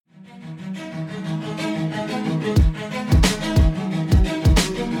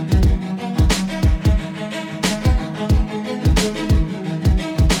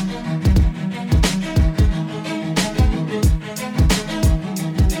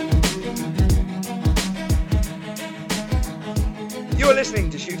are listening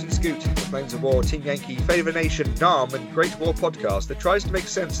to Shoot and Scoot, the Flames of War, Team Yankee, Fate of a Nation, NARM and Great War podcast that tries to make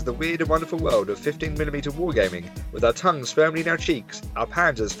sense of the weird and wonderful world of 15mm wargaming, with our tongues firmly in our cheeks, our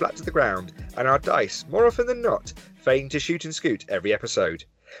panzers flat to the ground, and our dice, more often than not, failing to shoot and scoot every episode.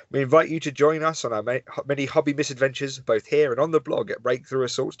 We invite you to join us on our many hobby misadventures, both here and on the blog at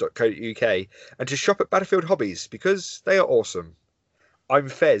breakthroughassaults.co.uk, and to shop at Battlefield Hobbies, because they are awesome. I'm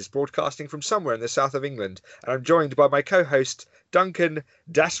Fez, broadcasting from somewhere in the south of England, and I'm joined by my co-host, Duncan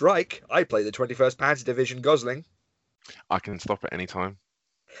Das Reich. I play the 21st Panzer Division Gosling. I can stop at any time.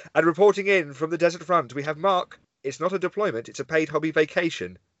 And reporting in from the Desert Front, we have Mark. It's not a deployment, it's a paid hobby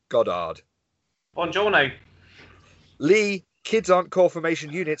vacation. Goddard. Buongiorno. Lee, Kids Aren't Core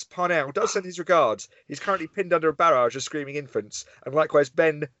Formation Units, Parnell, does send his regards. He's currently pinned under a barrage of screaming infants. And likewise,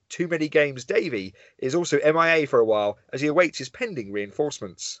 Ben, Too Many Games Davey, is also MIA for a while as he awaits his pending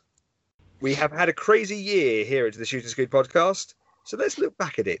reinforcements. We have had a crazy year here at the Shoot and Scoot podcast, so let's look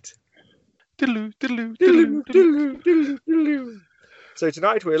back at it. Diddle-oo, diddle-oo, diddle-oo, diddle-oo. Diddle-oo. So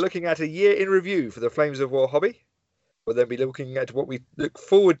tonight we're looking at a year in review for the Flames of War hobby. We'll then be looking at what we look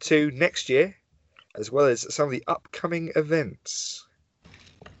forward to next year, as well as some of the upcoming events.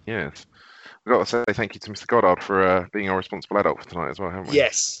 Yes. We've got to say thank you to Mr. Goddard for being our responsible adult for tonight as well, haven't we?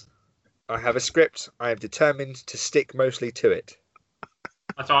 Yes. I have a script. I am determined to stick mostly to it.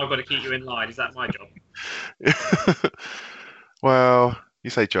 So I've got to keep you in line. Is that my job? Well, you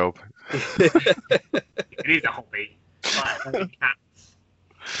say job. It is a hobby. Like cats.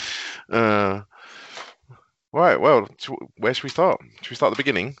 Right, well, where should we start? Should we start at the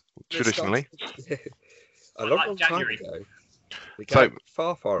beginning, traditionally? A long, like long January. time ago. We go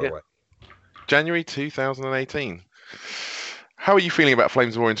far yeah. away. January 2018. How are you feeling about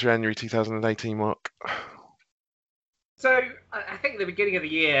Flames of War in January 2018, Mark? So I think at the beginning of the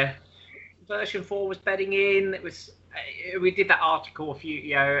year, version 4 was bedding in. It was. We did that article I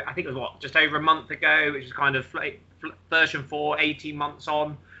think it was just over a month ago, which was kind of version 4, 18 months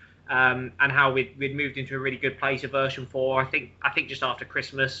on, and how we'd moved into a really good place of version 4. I think just after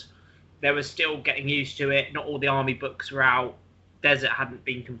Christmas, there was still getting used to it. Not all the army books were out. Desert hadn't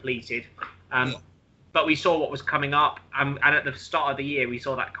been completed, but we saw what was coming up, and at the start of the year, we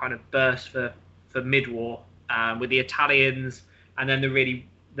saw that kind of burst for mid-war with the Italians, and then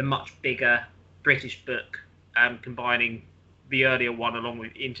the much bigger British book. Combining the earlier one along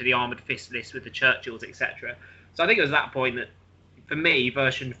with into the Armoured Fist list with the Churchills, etc. So I think it was that point that, for me,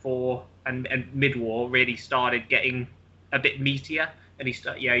 version 4 and mid-war really started getting a bit meatier, and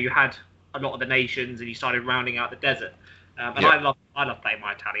you had a lot of the nations, and you started rounding out the desert. I love playing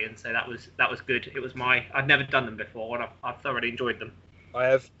my Italians, so that was good. It was I'd never done them before, and I've thoroughly enjoyed them.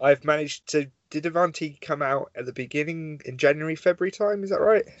 I've managed to. Did Avanti come out at the beginning in January, February time? Is that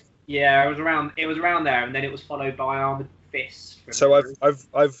right? Yeah, it was around there, and then it was followed by Armoured Fists. So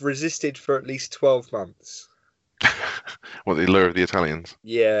I've resisted for at least 12 months. What, the allure of the Italians?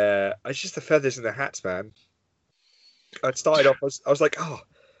 Yeah, it's just the feathers in the hats, man. I started off, I was like, oh,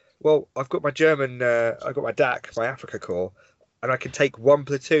 well, I've got my German, I've got my DAC, my Africa Corps, and I can take one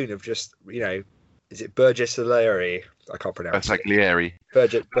platoon of just, is it Bersaglieri? I can't pronounce it. Bersaglieri.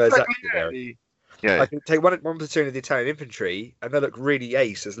 Bersaglieri. Yeah. I can take one platoon of the Italian infantry, and they look really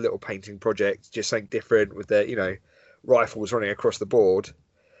ace as a little painting project, just something different with their, rifles running across the board.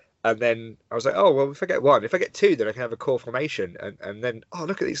 And then I was like, oh, well, if I get one, if I get two, then I can have a core formation. And then, oh,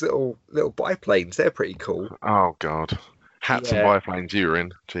 look at these little biplanes. They're pretty cool. Oh, God. Hats and biplanes you were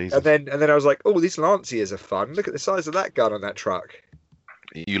in. Jesus. And then I was like, oh, these Lanciers are fun. Look at the size of that gun on that truck.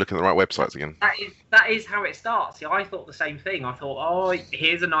 You looking at the right websites again? That is how it starts. See, I thought the same thing. I thought, oh,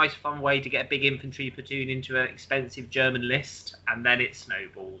 here's a nice, fun way to get a big infantry platoon into an expensive German list, and then it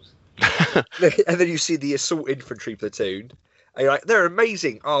snowballs. And then you see the assault infantry platoon, and you're like, they're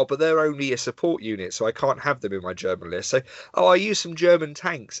amazing. Oh, but they're only a support unit, so I can't have them in my German list. So, I use some German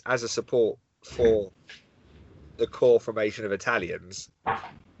tanks as a support for the core formation of Italians.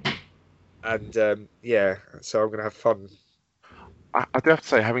 And, so I'm going to have fun. I do have to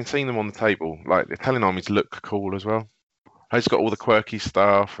say, having seen them on the table, like, the Italian armies look cool as well. It's got all the quirky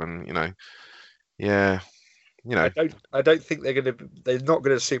stuff, and I don't think they're not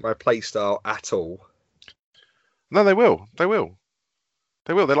gonna suit my play style at all. No, they will. They're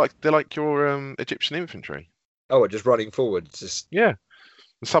like your Egyptian infantry. Oh, just running forward, the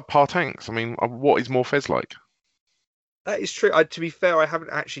subpar tanks. I mean, what is more Fez like? That is true. To be fair, I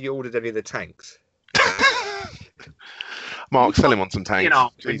haven't actually ordered any of the tanks. Mark, sell him on some tanks. No.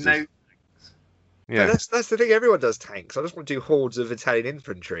 Yeah, that's the thing. Everyone does tanks. I just want to do hordes of Italian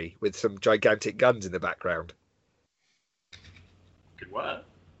infantry with some gigantic guns in the background. Good work.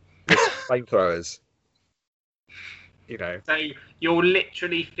 Flamethrowers. You know. So you're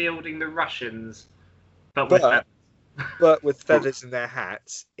literally fielding the Russians, but with feathers. But with feathers in their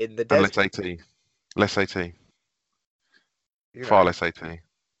hats in the And desert. less AT. You know. Far less AT.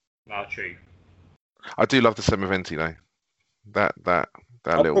 Well, true. I do love the Semoventi though. That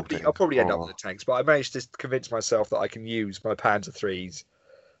little thing. I'll probably end up Oh. with the tanks, but I managed to convince myself that I can use my Panzer IIIs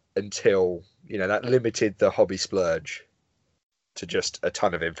until, you know, that limited the hobby splurge to just a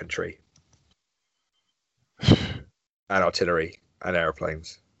ton of infantry and artillery and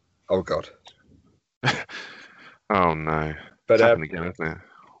aeroplanes. Oh god. Oh no. But It's happened again, isn't it?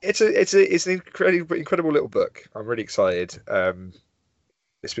 it's an incredible little book. I'm really excited.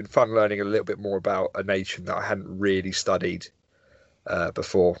 It's been fun learning a little bit more about a nation that I hadn't really studied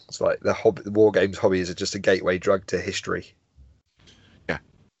before. It's like the war games hobby is just a gateway drug to history. Yeah.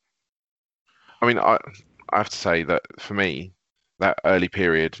 I mean, I have to say that for me, that early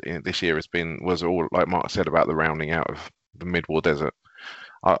period this year was all like Mark said about the rounding out of the mid-war desert.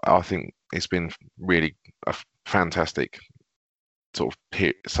 I think it's been really a fantastic sort of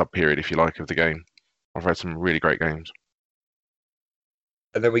sub-period, if you like, of the game. I've had some really great games.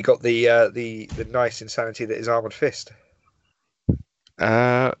 And then we got the nice insanity that is Armored Fist.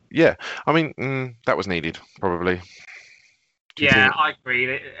 Yeah. I mean, that was needed, probably. Yeah, I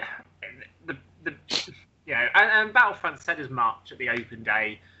agree. And Battlefront said as much at the open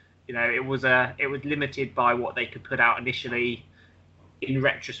day. You know, it was limited by what they could put out initially. In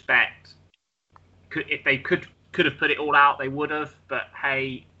retrospect, if they could have put it all out, they would have. But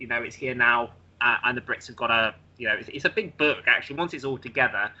hey, you know, it's here now, and the Brits have got a, you know, it's a big book actually. Once it's all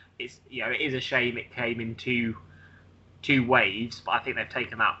together, it's, you know, it is a shame it came in two waves, but I think they've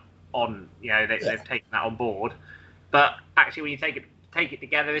taken that on. You know, they've taken that on board. But actually, when you take it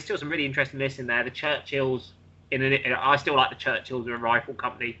together, there's still some really interesting lists in there. The Churchills, I still like the Churchills of a rifle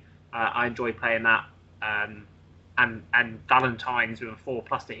company. I enjoy playing that. And Valentine's with a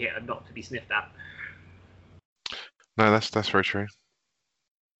 4+ to hit and not to be sniffed at. No, that's very true.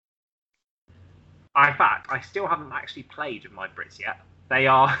 In fact, I still haven't actually played with my Brits yet. They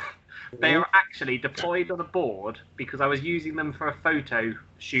are actually deployed on a board because I was using them for a photo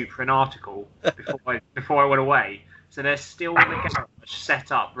shoot for an article before I went away. So they're still in the garage,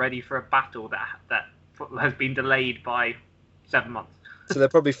 set up, ready for a battle that has been delayed by 7 months. So they're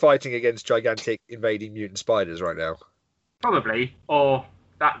probably fighting against gigantic invading mutant spiders right now. Probably, or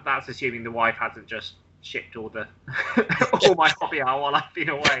that's assuming the wife hasn't just shipped all my hobby out while I've been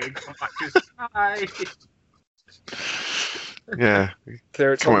away and come back to hi. Yeah.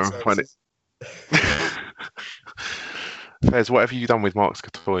 Clear Come on, find it. Fez, what have you done with Mark's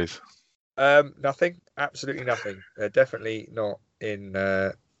toys? Nothing. Absolutely nothing. Definitely not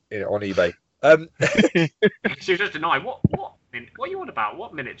on eBay. She was just denying. What are you on about?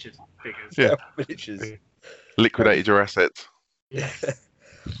 What miniatures figures? Yeah. Miniatures. Liquidated your assets. Yeah.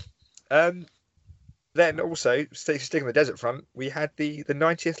 Then also, sticking on the desert front, we had the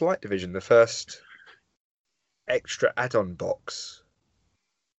 90th Light Division, the first extra add-on box.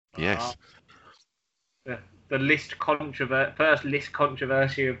 Yes. The first list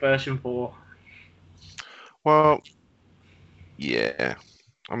controversy of version 4. Well, yeah.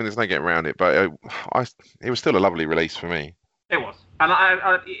 I mean, there's no getting around it, but it was still a lovely release for me. It was. And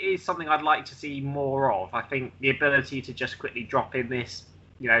it is something I'd like to see more of. I think the ability to just quickly drop in this,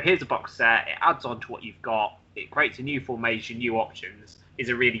 you know, here's a box set, it adds on to what you've got, it creates a new formation, new options, is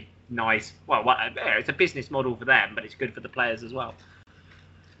a really nice, it's a business model for them, but it's good for the players as well.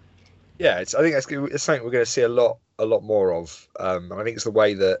 Yeah, I think it's something we're going to see a lot more of. I think it's the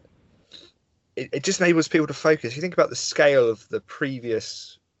way that it just enables people to focus. If you think about the scale of the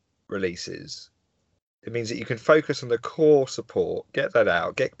previous releases, it means that you can focus on the core support, get that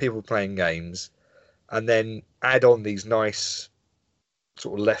out, get people playing games, and then add on these nice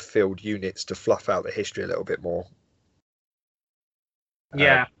sort of left field units to fluff out the history a little bit more.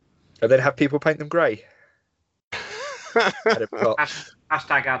 Yeah. And then have people paint them grey.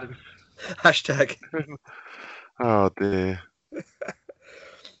 Hashtag Adam. Hashtag. Oh dear. I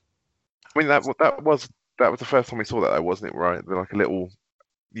mean that was the first time we saw that though, wasn't it? Right? They're like a little.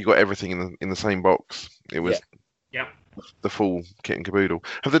 You got everything in the same box. It was. Yeah. The full kit and caboodle.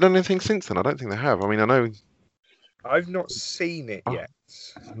 Have they done anything since then? I don't think they have. I mean, I know. I've not seen it yet.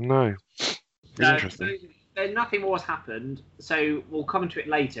 No. It's interesting. So nothing more has happened. So we'll come to it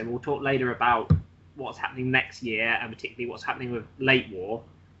later. We'll talk later about what's happening next year and particularly what's happening with late war.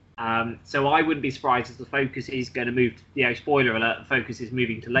 So I wouldn't be surprised if the focus is going to move. Spoiler alert: the focus is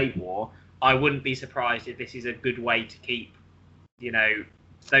moving to late war. I wouldn't be surprised if this is a good way to keep,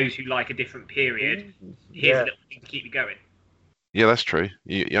 those who like a different period. Here's a little thing to keep you going. Yeah, that's true.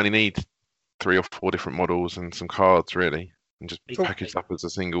 You only need 3 or 4 different models and some cards really, and just Exactly. packaged up as a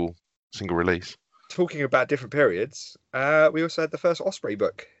single release. Talking about different periods, we also had the first Osprey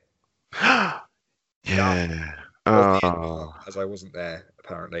book. Yeah. As I wasn't there,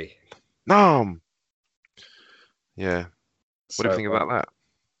 apparently. No. Yeah. What do you So, think about that?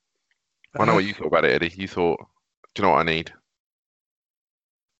 I know what you thought about it, Eddie. You thought, do you know what I need?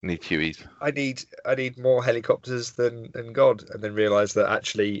 I need QEs. I need more helicopters than God, and then realised that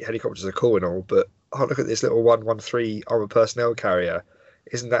actually helicopters are cool and all, but look at this little 113 armored personnel carrier.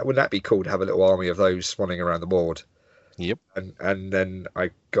 Wouldn't that be cool to have a little army of those swanning around the board? Yep. And then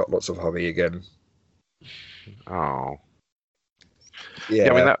I got lots of hobby again. Oh.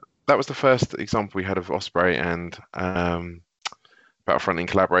 Yeah. I mean that was the first example we had of Osprey and Battlefront in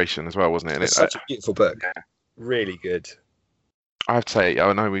collaboration as well, wasn't it? And It's such a beautiful book. Yeah. Really good. I have to say,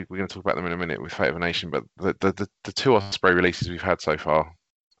 I know we're going to talk about them in a minute with Fate of a Nation, but the 2 Osprey releases we've had so far,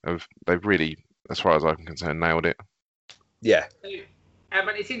 they've really, as far as I'm concerned, nailed it. Yeah.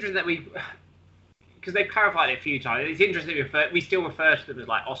 But it's interesting that because they've clarified it a few times. It's interesting that we still refer to them as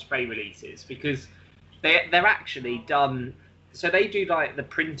like Osprey releases because they're actually done. So they do like the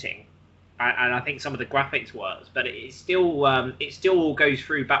printing, and I think some of the graphics works, but it still all goes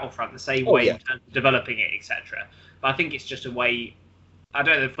through Battlefront the same way in terms of developing it, etc. But I think it's just a way. I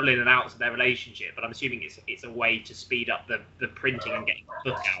don't know the full in and outs of their relationship, but I'm assuming it's a way to speed up the printing and getting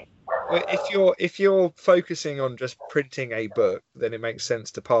the book out. If you're focusing on just printing a book, then it makes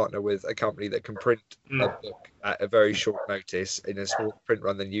sense to partner with a company that can print a book at a very short notice in a smaller print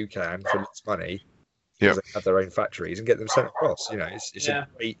run than you can for less money. Because they have their own factories and get them sent across. You know, it's a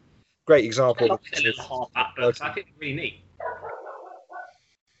great example. I think they're really neat.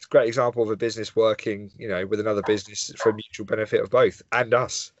 It's a great example of a business working, you know, with another business for mutual benefit of both and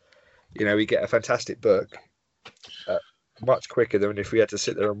us. You know, we get a fantastic book much quicker than if we had to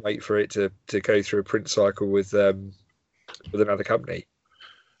sit there and wait for it to go through a print cycle with another company.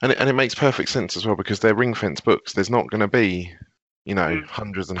 And it makes perfect sense as well because they're ring fence books. There's not going to be, you know,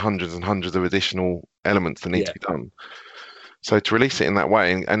 hundreds and hundreds and hundreds of additional elements that need to be done. So to release it in that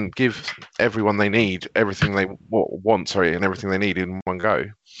way and give everyone they need everything they want, and everything they need in one go,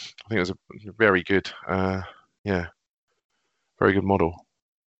 I think it was a very good, very good model.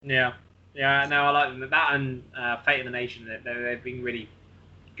 Yeah, no, I like them. That and Fate of the Nation, they've been really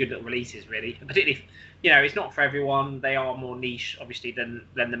good little releases, really. Particularly, you know, it's not for everyone. They are more niche, obviously, than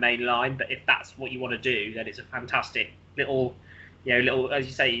the main line. But if that's what you want to do, then it's a fantastic little, as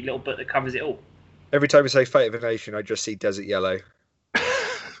you say, little book that covers it all. Every time we say Fate of a Nation, I just see Desert Yellow.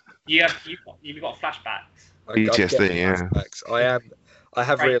 You've got flashbacks. PTSD, yeah. Flashbacks. I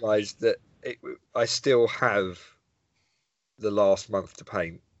have realised that I still have the last month to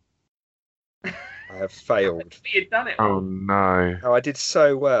paint. I have failed. You've done it. Oh no! I did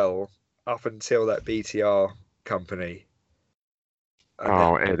so well up until that BTR company.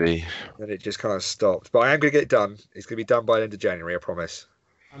 Eddie. Then it just kind of stopped. But I am going to get it done. It's going to be done by the end of January, I promise.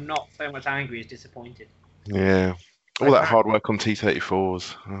 I'm not so much angry as disappointed. Yeah. All that hard work on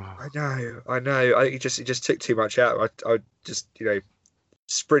T-34s. Oh. I know. It just took too much out. I just,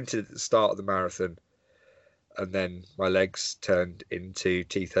 sprinted at the start of the marathon, and then my legs turned into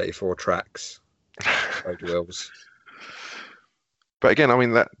T-34 tracks. Road wheels. But again, I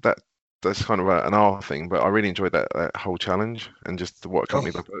mean that's kind of an R thing. But I really enjoyed that whole challenge and just what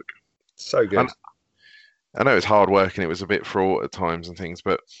accompanied the book. So good. I know it's hard work and it was a bit fraught at times and things,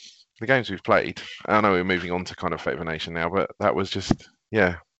 but the games we've played, I know we're moving on to kind of Fate of a Nation now, but that was just,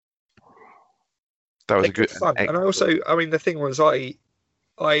 that was a good fun. And I also, the thing was, I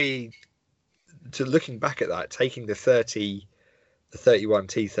to looking back at that, taking the 31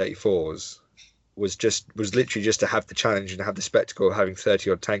 T-34s was literally just to have the challenge and have the spectacle of having 30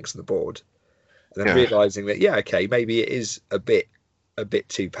 odd tanks on the board, and then realizing that maybe it is a bit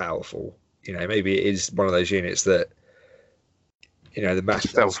too powerful. Maybe it is one of those units that, the mass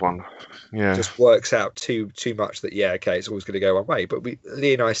stealth one, just works out too much that it's always going to go one way. But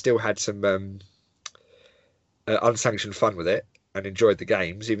Lee and I still had some unsanctioned fun with it and enjoyed the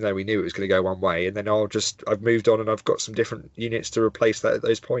games, even though we knew it was going to go one way. And then I've moved on and I've got some different units to replace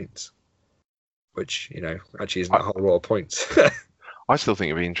those points, which actually isn't a whole lot of points. I still think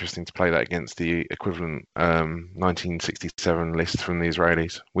it'd be interesting to play that against the equivalent 1967 list from the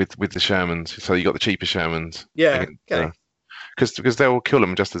Israelis with the Shermans. So you got the cheaper Shermans. Yeah, okay. Because they'll kill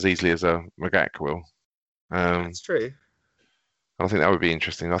them just as easily as a Magak will. That's true. I think that would be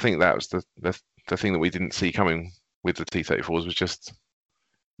interesting. I think that was the thing that we didn't see coming with the T-34s was just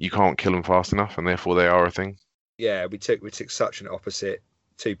you can't kill them fast enough, and therefore they are a thing. Yeah, we took such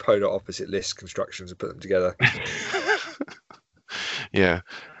two polar opposite list constructions and put them together. Yeah.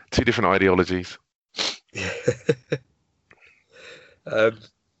 Two different ideologies.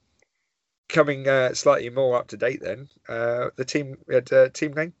 Coming slightly more up to date, then we had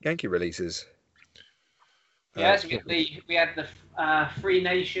Team Yankee releases. Yes, we had the Three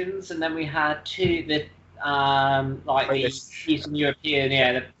Nations, and then we had the Eastern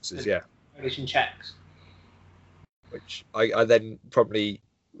European, the Polish and Czechs. Which I then probably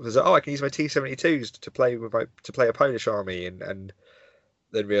was like, I can use my T-72s to play a Polish army, and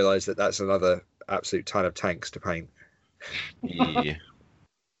then realised that that's another absolute ton of tanks to paint. Yeah.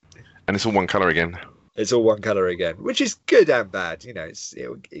 And it's all one colour again. It's all one colour again, which is good and bad. You know,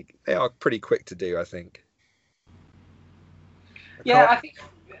 they are pretty quick to do, I think. I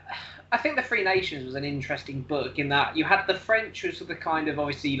think the Three Nations was an interesting book in that you had the French, was the kind of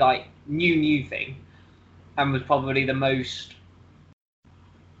obviously like new thing, and was probably the most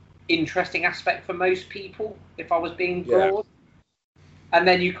interesting aspect for most people, if I was being broad. And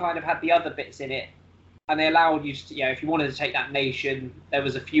then you kind of had the other bits in it, and they allowed you to, if you wanted to take that nation, there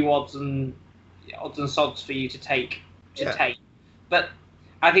was a few odds and sods for you to take. But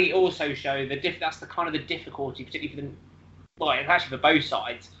I think it also showed that's the kind of the difficulty, particularly actually for both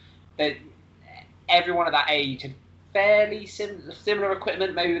sides, that everyone at that age had fairly similar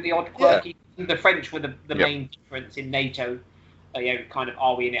equipment, maybe with the odd quirky. Yeah. The French were the main difference in NATO, kind of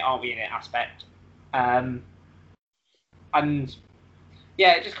are we in it aspect, and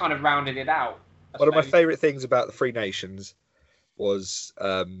it just kind of rounded it out. One of my favourite things about the Three Nations was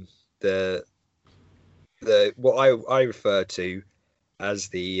the what I refer to as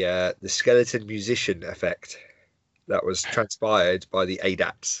the skeleton musician effect that was transpired by the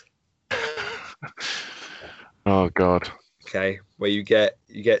ADATs. Oh God. Okay, where you get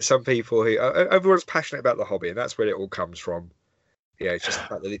some people who everyone's passionate about the hobby, and that's where it all comes from. It's just the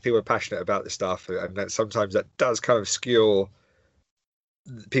fact that people are passionate about the stuff, and that sometimes that does kind of skew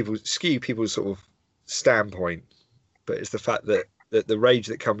people's sort of standpoint. But it's the fact that the rage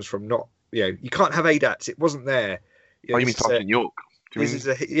that comes from not, you can't have ADATs. It wasn't there. You mean Sergeant York?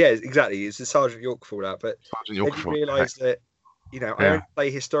 Exactly. It's the Sergeant York fallout. But then you realise that I only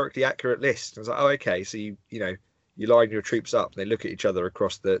play historically accurate lists. I was like, oh, okay. So you line your troops up, and they look at each other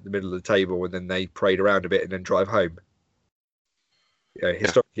across the middle of the table, and then they parade around a bit and then drive home.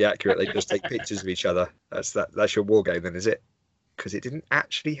 Historically accurate, they just take pictures of each other. That's your war game then, is it? Because it didn't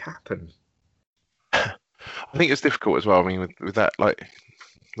actually happen. I think it's difficult as well. I mean, with that, like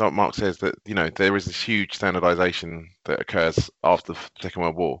Mark says, that there is this huge standardization that occurs after the Second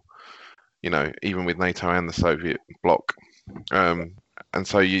World War. Even with NATO and the Soviet bloc, and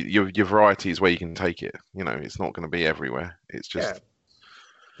so your variety is where you can take it. It's not going to be everywhere. It's just. Yeah.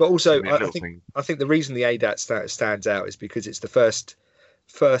 But also, I think the reason the ADAT stands out is because it's the first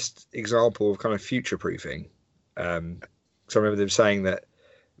example of kind of future proofing. So I remember them saying that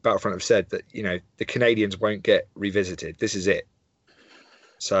Battlefront have said that the Canadians won't get revisited. This is it.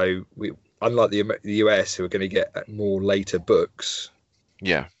 So unlike the US, who are going to get more later books,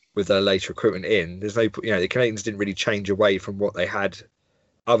 with their later equipment in, there's no, the Canadians didn't really change away from what they had,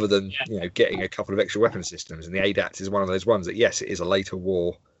 other than getting a couple of extra weapon systems. And the ADAT is one of those ones that, yes, it is a later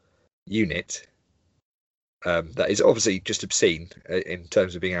war unit that is obviously just obscene in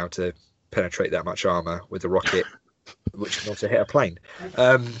terms of being able to penetrate that much armor with a rocket, which can also hit a plane.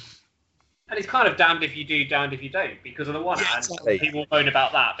 And it's kind of damned if you do, damned if you don't, because on the one hand, people moan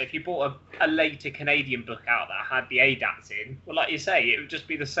about that. But if you bought a later Canadian book out that had the ADATs in, well, like you say, it would just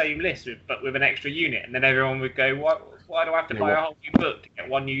be the same list, but with an extra unit, and then everyone would go, why do I have to buy a whole new book to get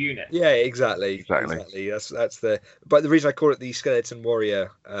one new unit? Yeah, exactly. That's the. But the reason I call it the Skeleton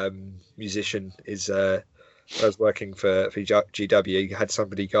Warrior musician is when I was working for GW, you had some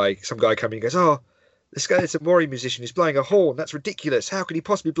guy come in and goes, oh, the Skeleton Warrior musician is blowing a horn. That's ridiculous. How could he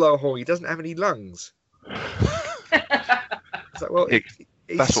possibly blow a horn? He doesn't have any lungs. It's like, well,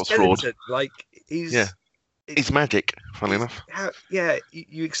 that's what's fraud. Like he's magic. Funnily enough.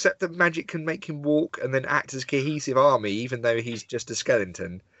 You accept that magic can make him walk and then act as a cohesive army, even though he's just a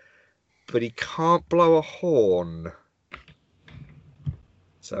skeleton. But he can't blow a horn.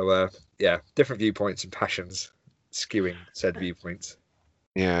 So different viewpoints and passions skewing said viewpoints.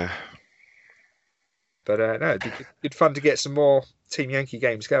 Yeah. But no, it'd be good fun to get some more Team Yankee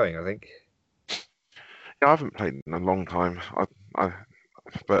games going, I think. Yeah, I haven't played in a long time.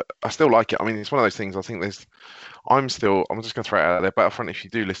 But I still like it. I mean, it's one of those things. I think I'm just going to throw it out there. Battlefront, if you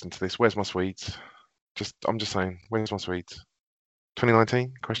do listen to this, where's my Swedes? I'm just saying, where's my Swedes?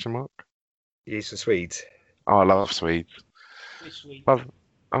 2019? Question mark. Yes, the Swedes. Oh, I love Swedes. The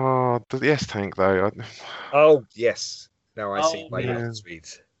S-Tank though. Oh yes. Now I see why you love the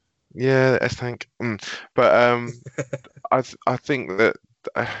Swedes. Yeah, the S-Tank. But I think that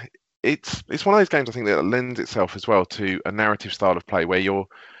it's one of those games I think that lends itself as well to a narrative style of play where you're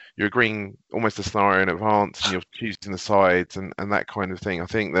agreeing almost a scenario in advance and you're choosing the sides and that kind of thing. I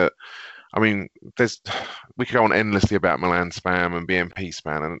think that, I mean, we could go on endlessly about Milan spam and BMP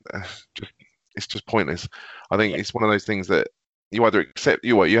spam, and it's just pointless. I think it's one of those things that you either accept,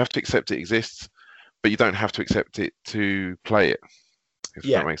 you have to accept it exists, but you don't have to accept it to play it. If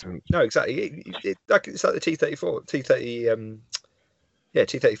that makes sense. No, exactly. It's like the T34,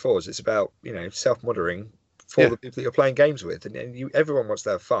 T34s. It's about self-monitoring for the people that you're playing games with, and everyone wants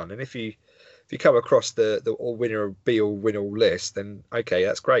to have fun. And if you come across the all winner be all win all list, then okay,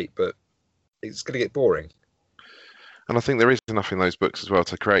 that's great, but it's going to get boring. And I think there is enough in those books as well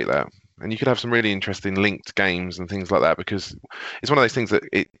to create that. And you could have some really interesting linked games and things like that, because it's one of those things that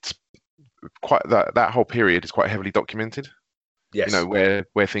it's quite that whole period is quite heavily documented. Yes.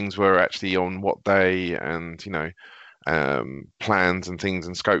 Where things were actually on what day, and plans and things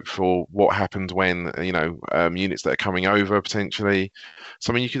and scope for what happened when, units that are coming over potentially.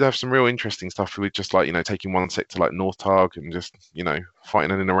 So I mean, you could have some real interesting stuff with just like, taking one sector like North Targ and just,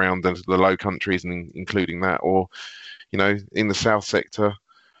 fighting in and around the Low Countries and including that, or, in the South sector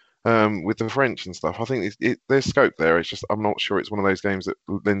with the French and stuff. I think there's scope there. It's just, I'm not sure it's one of those games that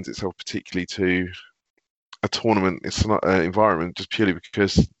lends itself particularly to a tournament. It's not an environment, just purely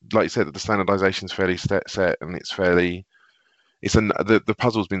because, like you said, the standardization is fairly set and it's fairly. The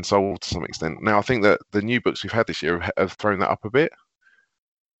puzzle's been solved to some extent. Now I think that the new books we've had this year have thrown that up a bit.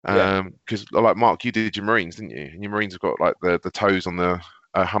 Because like Mark, you did your Marines, didn't you? And your Marines have got like the toes on the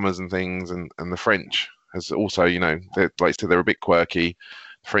Hummers and things, and the French has also, like I said, they're a bit quirky.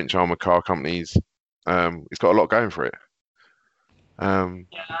 French armored car companies. It's got a lot going for it.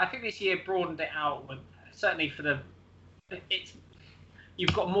 I think this year broadened it out. Certainly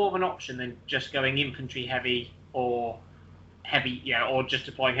you've got more of an option than just going infantry heavy or heavy, or just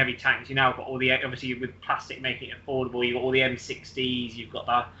deploying heavy tanks. You now got all the, obviously with plastic making it affordable, you've got all the M60s, you've got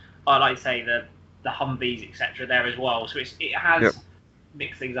the, like I say, the Humvees, etc. there as well. So it has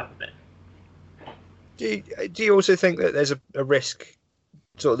mixed things up a bit. Do you also think that there's a risk,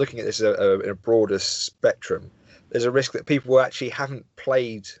 sort of looking at this in a broader spectrum, there's a risk that people actually haven't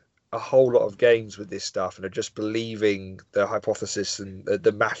played a whole lot of games with this stuff and are just believing the hypothesis and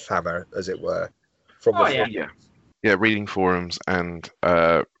the math hammer, as it were, from reading forums and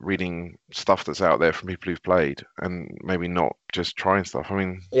reading stuff that's out there from people who've played, and maybe not just trying stuff. I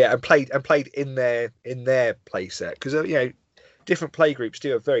mean, and played in their play set, because different play groups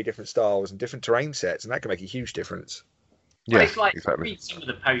do have very different styles and different terrain sets, and that can make a huge difference. Well, it's like, exactly. Read some of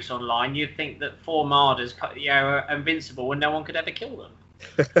the posts online, you'd think that 4 Mardas are invincible and no one could ever kill them.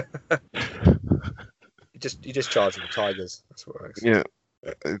 you just charge them tigers. That's what works. Yeah,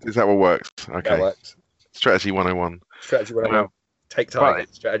 is that what works? Okay. That works. Strategy 101. Strategy 101. Take tiger.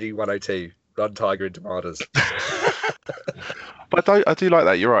 Strategy 102. Run tiger into Mardas. But I do like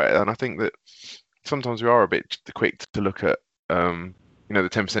that. You're right, and I think that sometimes we are a bit quick to look at the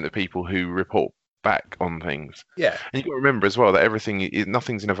 10% of people who report back on things. Yeah. And you've got to remember as well that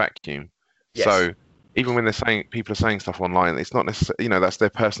nothing's in a vacuum. Yes. So even when people are saying stuff online, it's not necessarily, that's their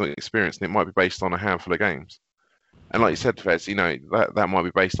personal experience, and it might be based on a handful of games. And like you said, Fez, that might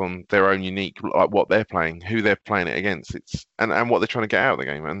be based on their own unique, like what they're playing, who they're playing it against, and what they're trying to get out of the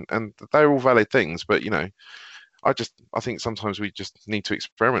game, and they're all valid things. But I think sometimes we just need to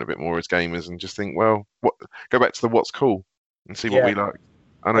experiment a bit more as gamers and just think, well, go back to what's cool and see what we like.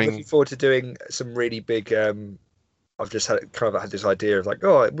 I'm looking forward to doing some really big. I've just had this idea of like,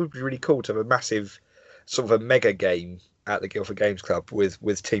 it would be really cool to have a massive, sort of a mega game at the Guildford Games Club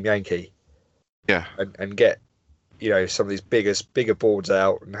with Team Yankee. Yeah. And get, some of these bigger boards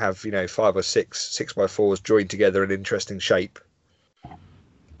out and have 5 or 6 6x4s joined together in interesting shape.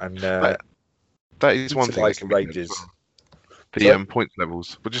 And that is one thing. Ranges. The points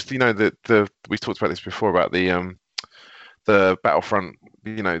levels, but just we talked about this before about the Battlefront,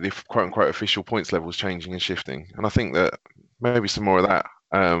 the quote unquote official points levels changing and shifting, and I think that maybe some more of that.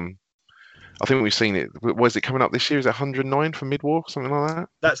 I think we've seen it. Was it coming up this year? Is it 109 for mid-war, something like that?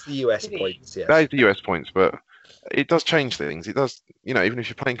 That's the US points. Yeah, that is the US points, but it does change things. It does, even if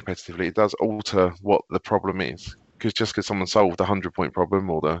you're playing competitively, it does alter what the problem is. Because someone solved the 100-point problem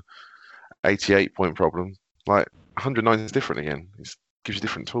or the 88-point problem, like 109 is different again. It gives you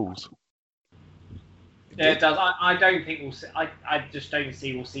different tools. Yeah, it does. I don't think we'll see. I just don't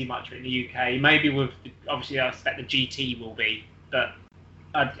see we'll see much of it in the UK. Maybe obviously I expect the GT will be, but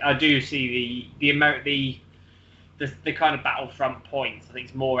I do see the kind of Battlefront points. I think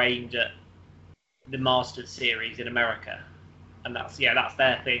it's more aimed at the Masters series in America, and that's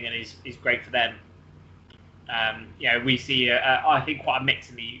their thing, and is great for them. We see, I think, quite a mix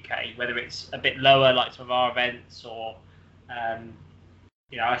in the UK, whether it's a bit lower, like some of our events, or,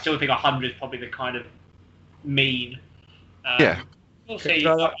 I still think 100 is probably the kind of mean. We'll see.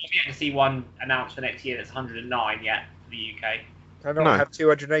 I've yet to see one announced for next year that's 109 yet for the UK. Can I not have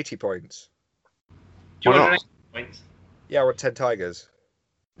 280 points? 280 points? Yeah, I want 10 tigers.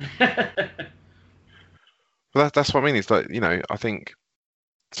 Well, that's what I mean. It's like, I think,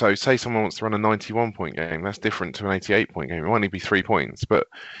 so say someone wants to run a 91-point game, that's different to an 88-point game. It might only be 3 points, but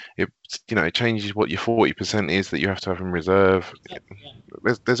it changes what your 40% is that you have to have in reserve. Yeah.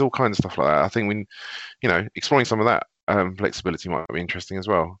 There's all kinds of stuff like that. I think exploring some of that flexibility might be interesting as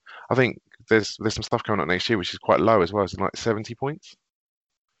well. I think there's some stuff coming up next year which is quite low as well. It's like 70 points,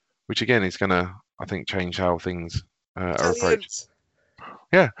 which again is going to, I think, change how things are approached.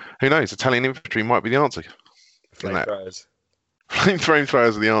 Yeah, who knows? Italian infantry might be the answer. Flamethrowers.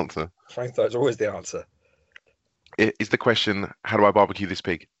 Flamethrowers are the answer. Flamethrowers are always the answer. Is the question, how do I barbecue this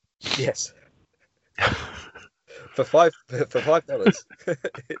pig? Yes. for $5.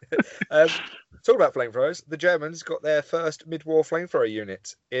 Talk about flamethrowers. The Germans got their first mid-war flamethrower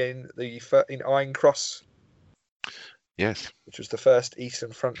unit in Iron Cross. Yes. Which was the first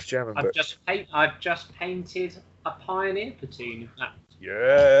Eastern Front German book. I've just painted a Pioneer platoon.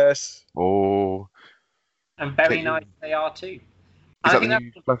 Yes. Oh. And very nice they are too. Is that the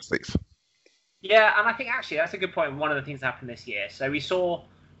new plastics? Yeah, and I think actually that's a good point. One of the things that happened this year. So we saw,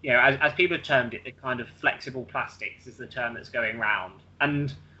 as people have termed it, the kind of flexible plastics is the term that's going round.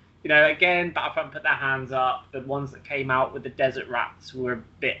 And, again, Battlefront put their hands up. The ones that came out with the Desert Rats were a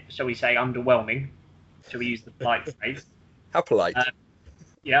bit, shall we say, underwhelming. Shall we use the polite phrase? How polite.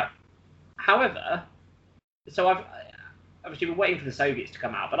 Yeah. However, so I've obviously been waiting for the Soviets to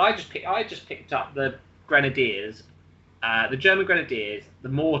come out, but I just picked up the Grenadiers, the German Grenadiers, the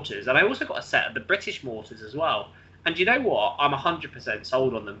mortars, and I also got a set of the British mortars as well. And you know what? I'm 100%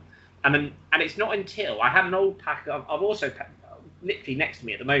 sold on them. And it's not until I had an old pack. I've also literally next to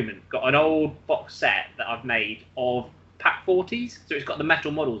me at the moment got an old box set that I've made of Pack 40s. So it's got the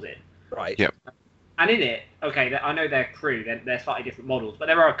metal models in. Right. Yep. And in it, okay, I know they're crew, they're slightly different models, but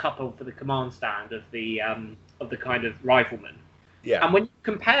there are a couple for the command stand of the kind of riflemen. Yeah. And when you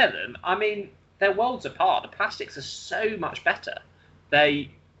compare them, I mean, they're worlds apart. The plastics are so much better. The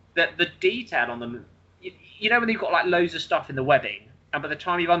detail on them, when you've got like loads of stuff in the webbing, and by the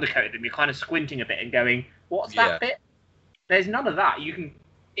time you've undercoated them, you're kind of squinting a bit and going, "What's that bit?" There's none of that.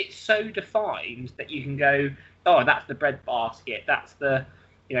 It's so defined that you can go, "Oh, that's the bread basket. That's the."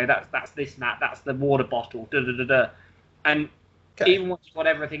 That's this and that. That's the water bottle. Da da da da. And even once you've got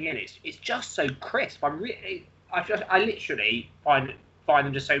everything in, it's just so crisp. I literally find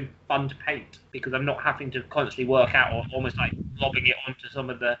them just so fun to paint because I'm not having to constantly work out or almost like lobbing it onto some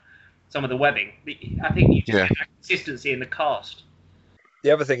of the webbing. I think you just get that consistency in the cast.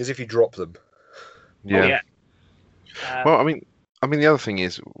 The other thing is if you drop them. Yeah. Oh, yeah. Well, I mean, the other thing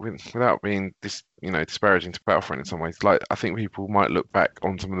is, without being disparaging to Battlefront in some ways, like I think people might look back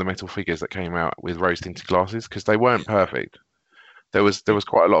on some of the metal figures that came out with rose-tinted glasses because they weren't perfect. There was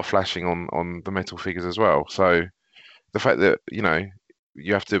quite a lot of flashing on the metal figures as well. So the fact that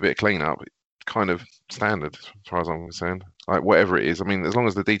you have to do a bit of cleanup, kind of standard as far as I'm concerned. Like whatever it is, I mean, as long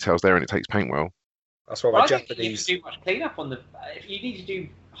as the detail's there and it takes paint well. That's why my Japanese. I don't think you need to do much cleanup on if you need to do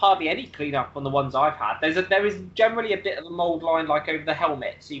hardly any cleanup on the ones I've had. There is generally a bit of a mould line like over the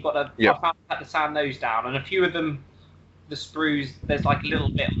helmet, so you've got to have to sand those down, and a few of them, the sprues, there's like a little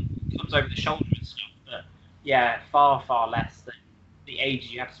bit comes over the shoulder and stuff. But yeah, far less than the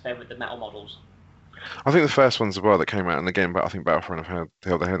ages you have to spend with the metal models. I think the first ones as well that came out, and again, but I think Battlefront have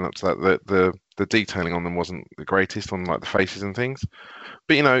held their head up to that. The detailing on them wasn't the greatest on like the faces and things,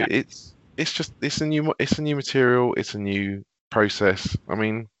 but it's a new material, it's a new process. I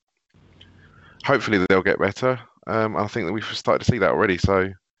mean, hopefully they'll get better. I think that we've started to see that already.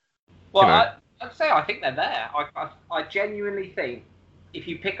 So, I'd say I think they're there. I genuinely think if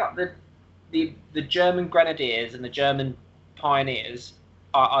you pick up the German Grenadiers and the German Pioneers,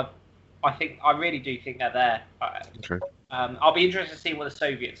 I really do think they're there. Okay. I'll be interested to see what the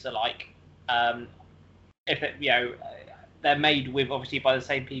Soviets are like. If they're made with obviously by the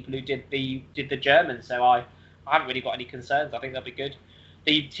same people who did the Germans, so I haven't really got any concerns. I think they'll be good.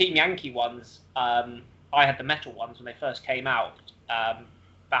 The Team Yankee ones, I had the metal ones when they first came out,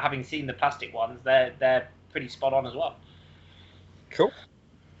 but having seen the plastic ones, they're pretty spot on as well. Cool.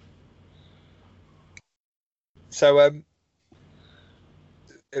 So it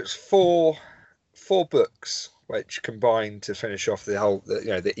was four books which combined to finish off the whole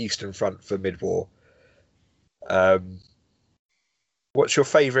the Eastern Front for mid-war. What's your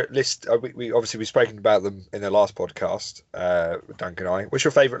favourite list? We obviously we've spoken about them in the last podcast, Duncan and I. What's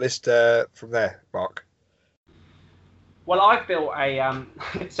your favourite list from there, Mark? Well, I've built a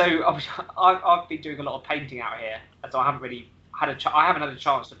so obviously I've been doing a lot of painting out here, so I haven't really had I haven't had a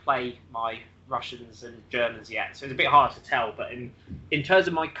chance to play my Russians and Germans yet, so it's a bit hard to tell. But in terms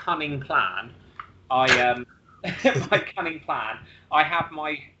of my cunning plan, I my cunning plan, I have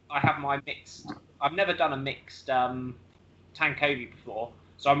my mixed. I've never done a mixed Tankobi before,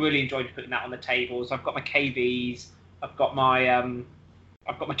 so I'm really enjoying putting that on the tables. I've got my KVs, I've got my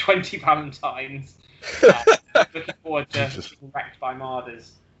 20 Valentines. Looking forward to being wrecked by Marders,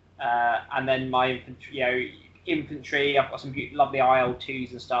 and then my infantry. I've got some lovely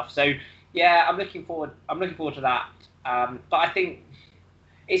IL2s and stuff. So yeah, I'm looking forward to that. But I think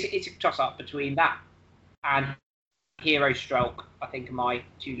it's a toss up between that and Hero Stroke. I think are my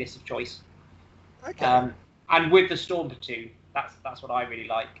two lists of choice. Okay. And with the Storm Platoon, that's what I really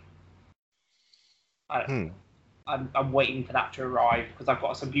like. I'm waiting for that to arrive because I've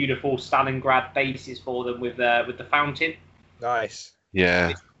got some beautiful Stalingrad bases for them with the fountain. Nice. Yeah.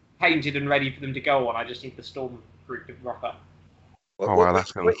 It's painted and ready for them to go on. I just need the Storm group to rock up. Wow,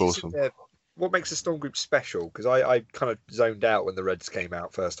 that's going to look awesome. What makes the Storm group special? Because I kind of zoned out when the Reds came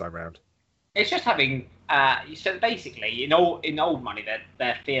out first time round. It's just having so basically in old money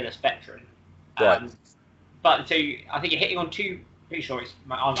they're fearless veteran. Right. But so I think you're hitting on two. Pretty sure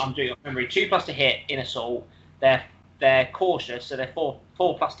I'm doing it from memory. 2+ to hit in assault. They're cautious, so they're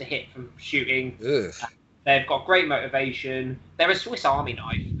 4+ to hit from shooting. They've got great motivation. They're a Swiss Army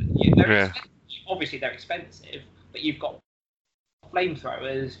knife. Obviously, they're expensive, but you've got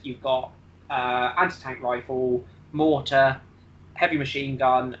flamethrowers, you've got anti-tank rifle, mortar, heavy machine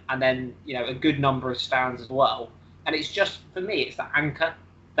gun, and then a good number of stands as well. And it's just for me, it's the anchor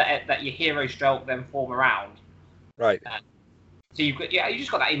that your Hero Stroke then form around. Right. So you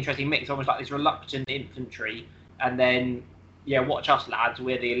just got that interesting mix, almost like this reluctant infantry, and then watch us lads,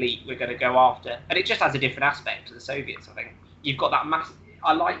 we're the elite, we're going to go after, and it just has a different aspect to the Soviets. I think you've got that massive.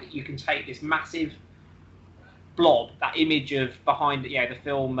 I like that you can take this massive blob, that image of behind the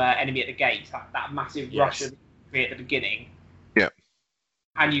film Enemy at the Gates, that massive Russian infantry at the beginning. Yeah.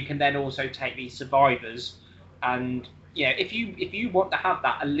 And you can then also take these survivors, and if you want to have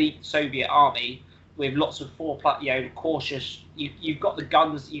that elite Soviet army with lots of 4+, cautious. You've got the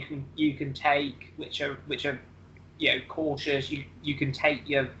guns you can take, which are cautious. You can take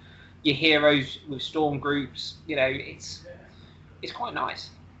your heroes with storm groups. It's quite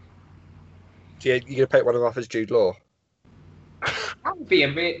nice. So you're gonna pick one of them off as Jude Law? That would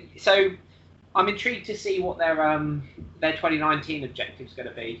be so. I'm intrigued to see what their 2019 objective is going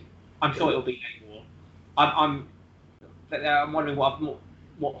to be. I'm sure it'll be late war. I'm wondering what.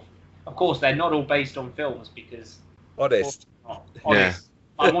 Of course, they're not all based on films because. Honest. Yeah.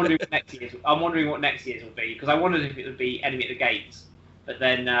 I'm wondering what next year's will be because I wondered if it would be Enemy at the Gates, but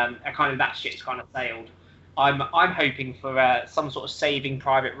then that shit's kind of sailed. I'm hoping for some sort of Saving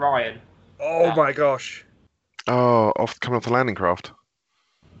Private Ryan. Oh my gosh. Oh, coming off the landing craft.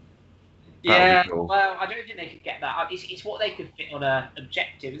 Yeah, cool. Well, I don't think they could get that. It's what they could fit on an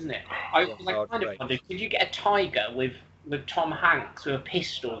objective, isn't it? I kind of wondered, could you get a Tiger with Tom Hanks with a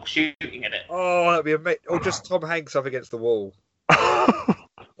pistol shooting at it? Oh, that'd be amazing. Or just Tom Hanks up against the wall.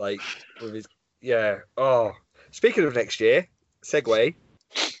 Like, with his... Yeah. Oh. Speaking of next year, segue.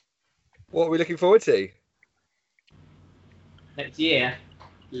 What are we looking forward to? Next year,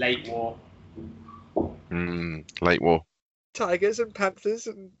 late war. Late war. Tigers and Panthers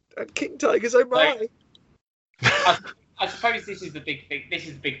and King Tigers, oh my! I suppose this is the big thing. This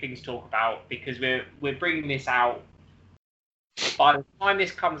is the big thing to talk about because we're bringing this out. By the time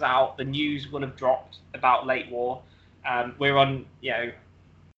this comes out, the news will have dropped about late war. We're on,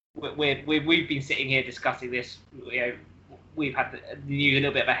 we've been sitting here discussing this. We've had the news a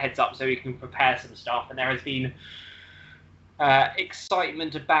little bit of a heads up so we can prepare some stuff, and there has been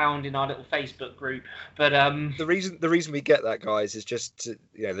excitement abound in our little Facebook group. But the reason we get that, guys, is just to,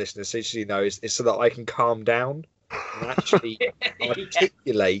 listeners, so you know, is so that I can calm down and actually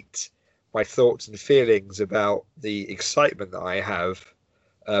articulate my thoughts and feelings about the excitement that I have.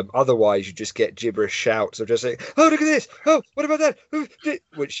 Otherwise, you just get gibberish shouts of just saying, "Oh, look at this! Oh, what about that?"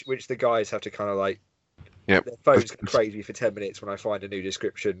 Which the guys have to kind of like. Yep. Their phones go crazy for 10 minutes when I find a new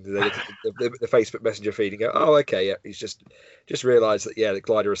description. They look at the Facebook Messenger feed and go, "Oh, okay, yeah." He's just realised that the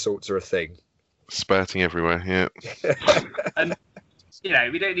glider assaults are a thing. Spurting everywhere, yeah. And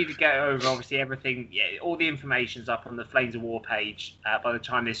we don't need to go over obviously everything. Yeah, all the information's up on the Flames of War page by the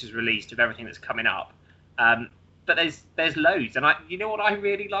time this is released of everything that's coming up. But there's loads, and what I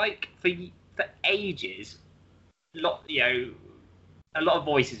really like for ages, a lot of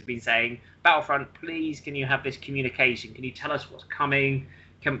voices have been saying, Battlefront, please, can you have this communication? Can you tell us what's coming?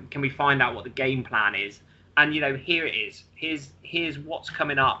 Can we find out what the game plan is? And here it is. Here's what's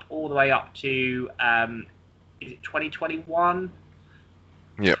coming up all the way up to is it 2021?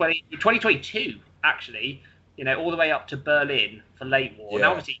 Yeah. 2022 actually. All the way up to Berlin for Late War. Yeah. And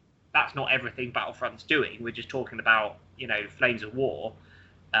obviously that's not everything Battlefront's doing. We're just talking about Flames of War,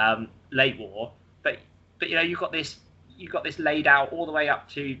 Late War. But you've got this laid out all the way up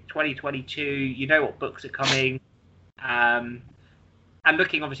to 2022. You know what books are coming. And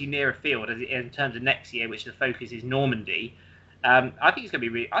looking obviously near afield in terms of next year, which the focus is Normandy, I think it's going to be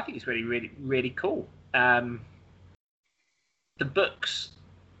really, really, really cool. The books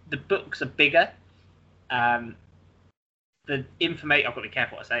are bigger. The information, I've got to be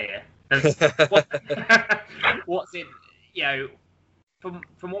careful what I say here. What's in,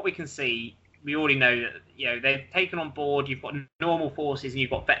 from what we can see, we already know that they've taken on board. You've got normal forces and you've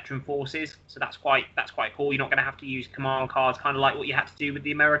got veteran forces, so that's quite cool. You're not going to have to use command cards, kind of like what you had to do with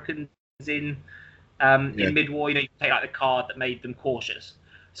the Americans in mid-war. You take like the card that made them cautious.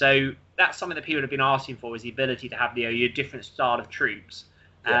 So that's something that people have been asking for, is the ability to have your different style of troops.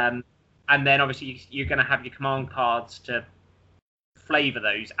 Yeah. And then obviously you're going to have your command cards to flavour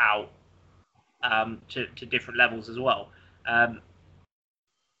those out to different levels as well. I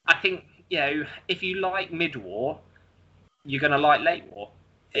think if you like mid-war, you're going to like late war.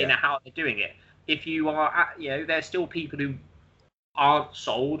 How they're doing it. If you are, there's still people who aren't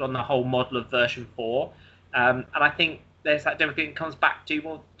sold on the whole model of version 4, and I think there's that everything that comes back to,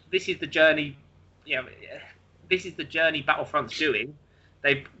 well, this is the journey. This is the journey Battlefront's doing.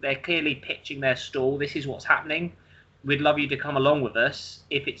 They're clearly pitching their stall. This is what's happening. We'd love you to come along with us.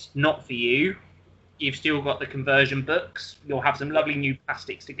 If it's not for you, you've still got the conversion books. You'll have some lovely new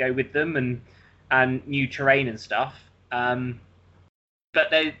plastics to go with them and new terrain and stuff.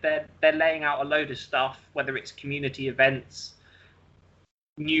 But they're laying out a load of stuff, whether it's community events,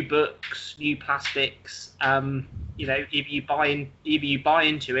 new books, new plastics. If you buy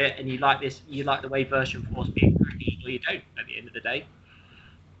into it and you like the way version 4 is being packaged, or you don't at the end of the day.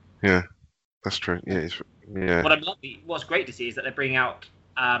 Yeah, that's true. Yeah, What's great to see is that they're bringing out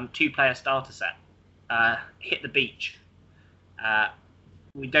 2-player starter set. Hit the Beach.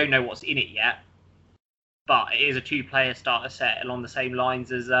 We don't know what's in it yet, but it is a 2-player starter set along the same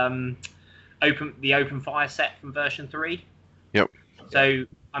lines as the open fire set from version 3. Yep. So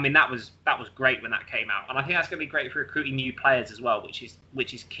I mean that was great when that came out, and I think that's going to be great for recruiting new players as well, which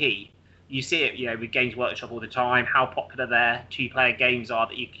is key. You see it, with Games Workshop all the time, how popular their 2-player games are,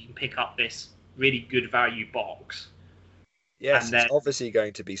 that you can pick up this really good value box. Yes, it's obviously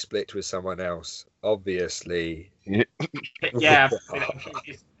going to be split with someone else. Obviously. Yeah.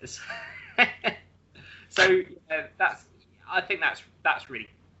 So I think that's really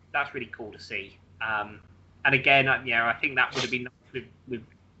cool to see. And again, I think that would have been nice with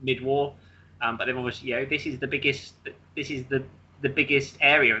mid-war, but they've obviously, this is the biggest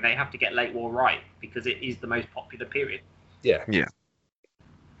area, and they have to get late war right because it is the most popular period. Yeah. Yeah.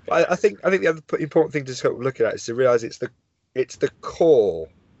 I think the other important thing to sort of look at is to realise it's the core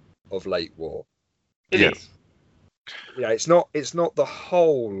of late war. It is. It's not the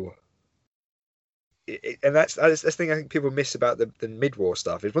whole. And that's the thing I think people miss about the mid-war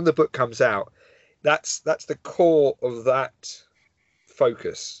stuff, is when the book comes out, that's the core of that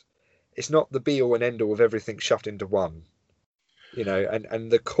focus. It's not the be-all and end-all of everything shoved into one.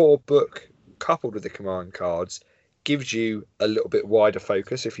 And the core book coupled with the command cards gives you a little bit wider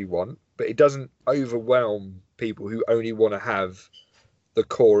focus if you want, but it doesn't overwhelm people who only want to have the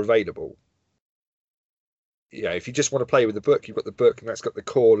core available. If you just want to play with the book, you've got the book, and that's got the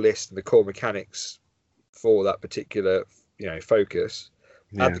core list and the core mechanics for that particular focus.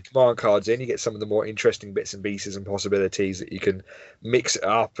 Yeah. Add the command cards in, you get some of the more interesting bits and pieces and possibilities that you can mix it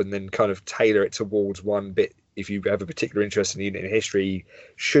up and then kind of tailor it towards one bit. If you have a particular interest in unit in history, you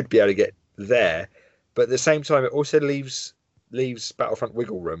should be able to get there. But at the same time, it also leaves Battlefront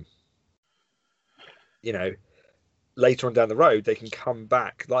wiggle room. Later on down the road, they can come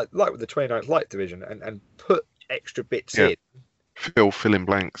back, like with the 29th Light Division, and put extra bits in. Fill in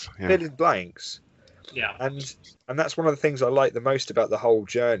blanks. Yeah. Fill in blanks. Yeah. And that's one of the things I like the most about the whole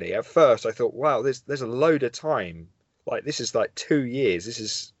journey. At first, I thought, wow, there's a load of time. Like, this is like 2 years. This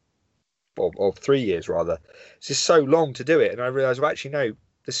is, or 3 years rather. This is so long to do it. And I realised, well, actually, no,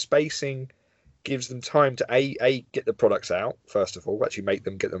 the spacing gives them time to a get the products out, first of all, actually make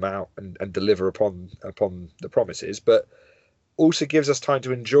them, get them out and deliver upon the promises, but also gives us time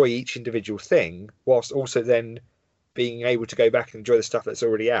to enjoy each individual thing, whilst also then being able to go back and enjoy the stuff that's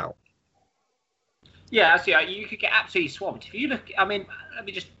already out. Yeah, so you could get absolutely swamped. If you look, I mean,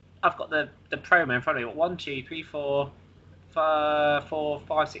 I've got the promo in front of me. 1, 2, 3, 4,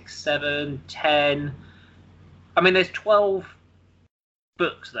 5, 6, 7, 10. I mean, there's 12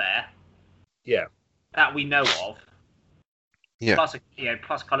 books there. Yeah. That we know of. Yeah.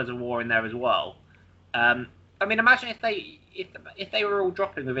 Plus Colours of War in there as well. I mean, imagine if they were all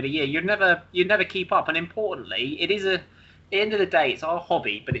dropping within a year, you'd never keep up. And importantly, it is at the end of the day, it's our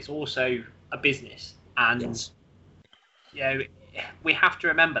hobby, but it's also a business. And we have to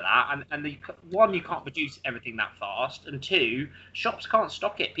remember that. And one, you can't produce everything that fast, and two, shops can't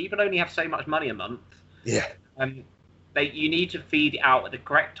stock it. People only have so much money a month. Yeah. You need to feed it out at the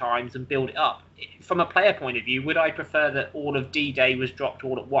correct times and build it up. From a player point of view, would I prefer that all of D-Day was dropped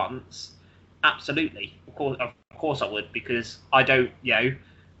all at once? Absolutely. Of course I would, because I don't,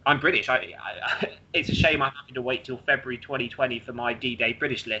 I'm British. It's a shame I'm having to wait till February 2020 for my D-Day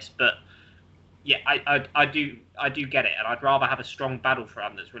British list, but yeah, I do get it, and I'd rather have a strong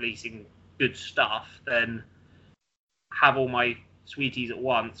Battlefront that's releasing good stuff than have all my sweeties at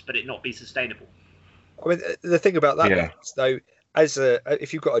once, but it not be sustainable. I mean, the thing about that, though,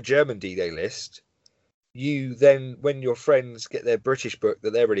 if you've got a German D-Day list, you then, when your friends get their British book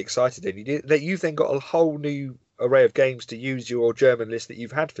that they're really excited in, you've then got a whole new array of games to use your German list that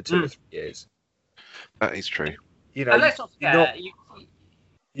you've had for 2 or 3 years. That is true. You know, and let's not forget,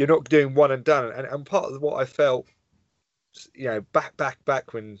 you're not doing one and done. And part of what I felt, back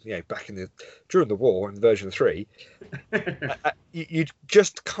when, back in during the war in version 3, you'd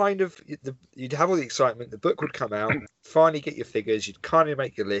just kind of, you'd have all the excitement, the book would come out, finally get your figures, you'd kind of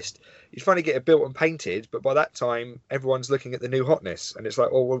make your list, you'd finally get it built and painted, but by that time, everyone's looking at the new hotness, and it's like,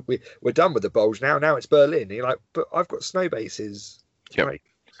 oh, well, we're done with the bulge now it's Berlin. And you're like, but I've got snow bases. Yep. Right.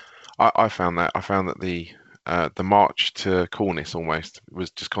 I found that the march to coolness almost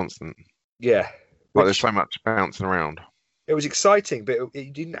was just constant. Yeah. Like there's so much bouncing around. It was exciting, but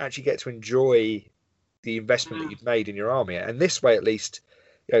you didn't actually get to enjoy the investment that you'd made in your army. And this way, at least,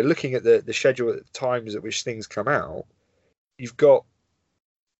 looking at the schedule at the times at which things come out, you've got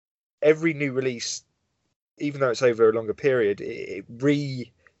every new release, even though it's over a longer period, it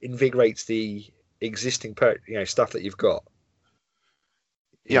reinvigorates the existing stuff that you've got.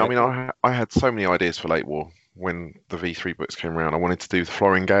 I mean, I had so many ideas for Late War when the V3 books came around. I wanted to do the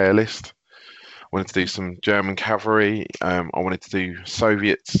Floringayer list. I wanted to do some German cavalry. I wanted to do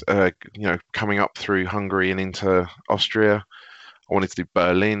Soviets, coming up through Hungary and into Austria. I wanted to do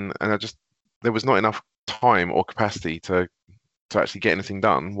Berlin, and there was not enough time or capacity to actually get anything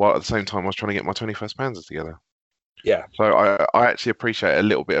done. While at the same time, I was trying to get my 21st Panzers together. Yeah. So I actually appreciate a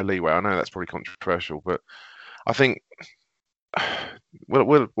little bit of leeway. I know that's probably controversial, but I think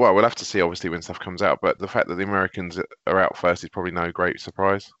we'll have to see obviously when stuff comes out. But the fact that the Americans are out first is probably no great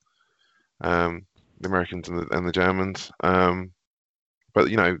surprise. The Americans and the Germans, but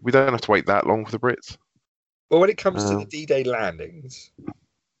we don't have to wait that long for the Brits. Well, when it comes to the D-Day landings,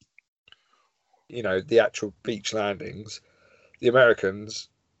 the actual beach landings, the Americans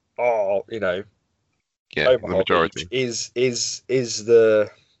are, Omaha the majority Beach is the,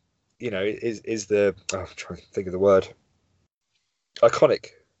 is the. I'm trying to think of the word.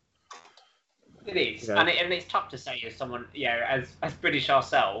 Iconic. It is, and it's tough to say as someone, as British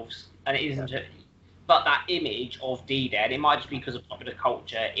ourselves, and it isn't. But that image of D-Day, and it might just be because of popular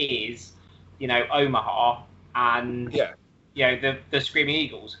culture, is, Omaha and the Screaming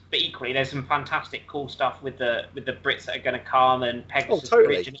Eagles. But equally, there's some fantastic cool stuff with the Brits that are going to come and Pegasus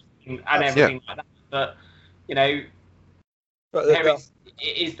Bridge and everything like that. But it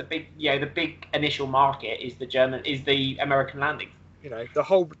is the big the big initial market is the American landing.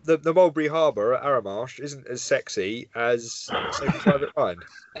 The Mulberry Harbour at Aramash isn't as sexy as Saving Private Ryan.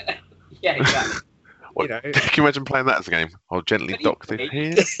 Yeah, exactly. Can you imagine playing that as a game? I'll gently dock this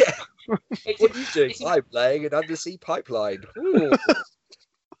here. What are you doing? I'm laying an undersea pipeline.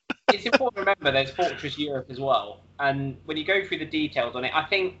 It's important to remember there's Fortress Europe as well. And when you go through the details on it, I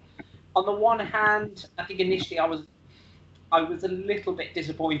think on the one hand, I think initially I was a little bit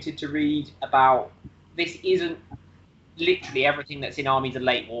disappointed to read about this isn't literally everything that's in Armies of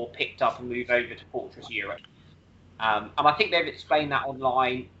Late War picked up and moved over to Fortress Europe. And I think they've explained that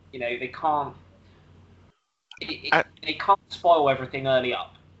online. They can't. They can't spoil everything early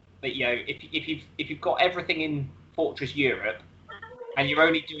up, but if you've got everything in Fortress Europe, and you're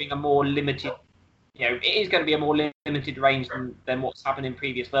only doing a more limited, it is going to be a more limited range than what's happened in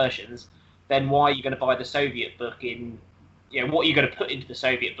previous versions. Then why are you going to buy the Soviet book in? What are you going to put into the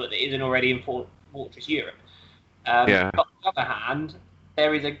Soviet book that isn't already in Fortress Europe? But on the other hand,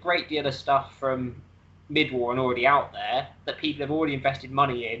 there is a great deal of stuff from mid-war and already out there that people have already invested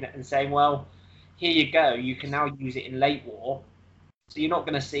money in and saying, well, here you go. You can now use it in late war, so you're not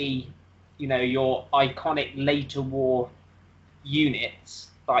going to see, your iconic later war units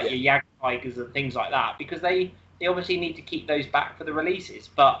like your Jagd Tigers and things like that, because they obviously need to keep those back for the releases.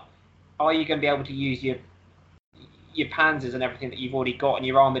 But are you going to be able to use your Panzers and everything that you've already got, and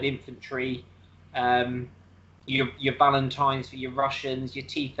your armored infantry, your Valentines for your Russians, your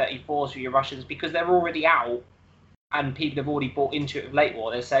T-34s for your Russians, because they're already out and people have already bought into it with late war.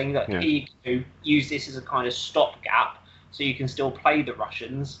 They're saying that here you go, use this as a kind of stopgap so you can still play the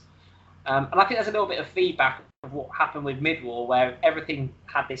Russians. And I think there's a little bit of feedback of what happened with mid-war, where everything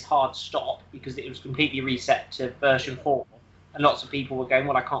had this hard stop because it was completely reset to version 4. And lots of people were going,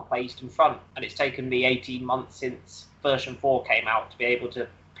 well, I can't play Eastern Front. And it's taken me 18 months since version 4 came out to be able to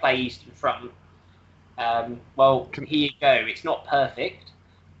play Eastern Front. Here you go. It's not perfect,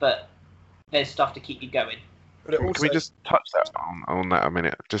 but there's stuff to keep you going. But can we just touch that on that a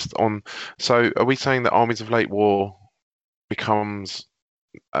minute? So are we saying that Armies of Late War becomes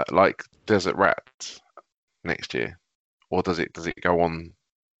like Desert Rats next year, or does it go on?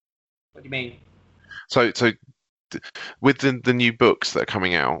 What do you mean? So with the new books that are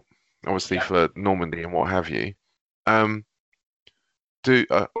coming out, obviously for Normandy and what have you,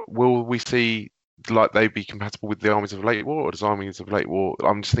 will we see like they be compatible with the Armies of Late War, or does Armies of Late War?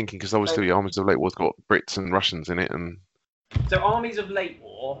 I'm just thinking because obviously Armies of Late War's got Brits and Russians in it, and so Armies of Late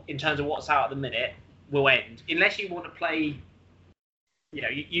War, in terms of what's out at the minute, will end unless you want to play.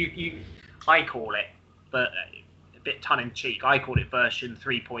 I call it, but a bit tongue in cheek. I call it version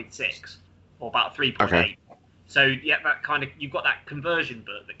 3.6 or about 3.8. Okay. So that kind of, you've got that conversion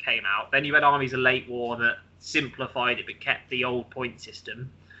book that came out. Then you had Armies of Late War that simplified it but kept the old point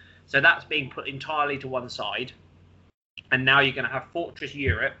system. So that's being put entirely to one side. And now you're going to have Fortress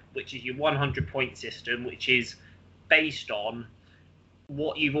Europe, which is your 100-point system, which is based on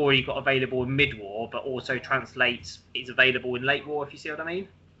what you've already got available in mid-war, but also translates it's available in late war, if you see what I mean.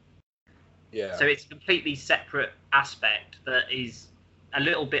 Yeah. So it's a completely separate aspect that is a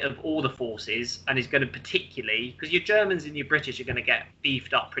little bit of all the forces, and is going to particularly, because your Germans and your British are going to get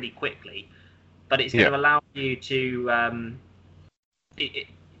beefed up pretty quickly, but it's going to allow you to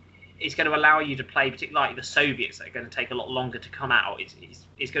it's going to allow you to play, particularly like the Soviets that are going to take a lot longer to come out.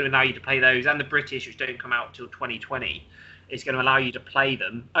 It's going to allow you to play those, and the British, which don't come out till 2020. It's going to allow you to play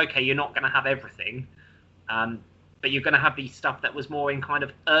them. Okay, you're not going to have everything, but you're going to have the stuff that was more in kind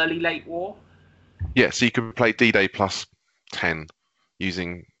of early late war. Yeah, so you can play D-Day plus 10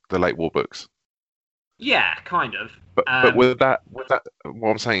 using the late war books. Yeah, kind of. But with that, what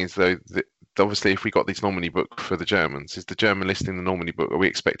I'm saying is though, obviously, if we got this Normandy book for the Germans, is the German listing the Normandy book? Are we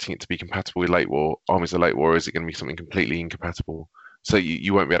expecting it to be compatible with late war, Armies of Late War, or is it going to be something completely incompatible? So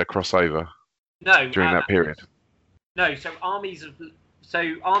you won't be able to cross over. During that period. No, so Armies of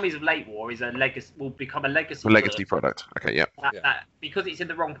Late War is will become a legacy. A legacy product. Okay, yeah. Because it's in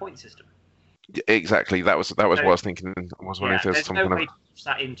the wrong point system. Yeah, exactly. That was what I was thinking. I was wondering if there's some kind of. There's no way to push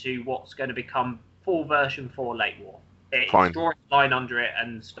that into what's going to become full version 4 Late War. It's Fine. drawing a line under it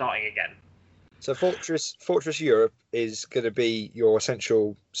and starting again. So Fortress Europe is going to be your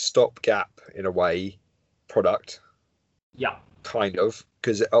essential stopgap in a way product. Yeah. Kind of,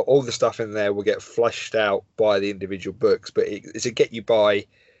 because all the stuff in there will get fleshed out by the individual books, but it's a get you by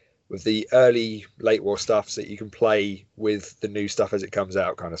with the early late war stuff so that you can play with the new stuff as it comes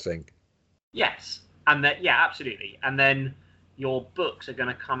out, kind of thing. Yes, and then absolutely, and then your books are going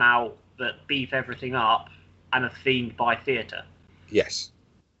to come out that beef everything up and are themed by theatre. Yes,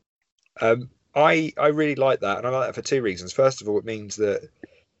 I really like that, and I like that for two reasons. First of all, it means that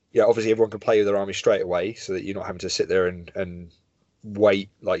obviously everyone can play with their army straight away, so that you're not having to sit there and wait,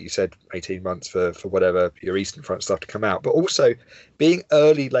 like you said, 18 months for whatever your Eastern Front stuff to come out. But also, being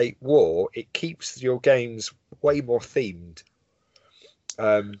early late war, it keeps your games way more themed,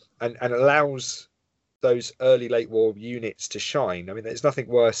 and allows those early late war units to shine. I mean, there's nothing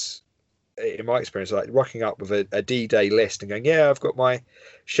worse, in my experience, like rocking up with a D-Day list and going, I've got my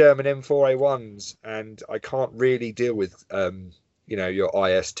Sherman M4A1s, and I can't really deal with your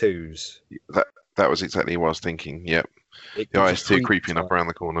IS2s. That was exactly what I was thinking. Yep, the IS2 creeping up around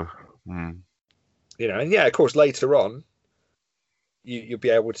the corner. And of course, later on, you'll be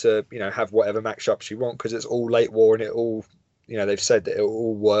able to have whatever max ups you want, because it's all late war and it all they've said that it'll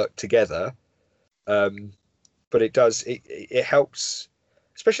all work together. But it helps,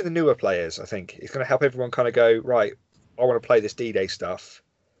 especially the newer players. I think it's going to help everyone kind of go, right, I want to play this D-Day stuff,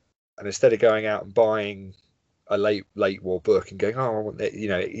 and instead of going out and buying a late war book and going,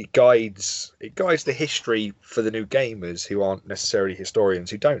 it guides the history for the new gamers who aren't necessarily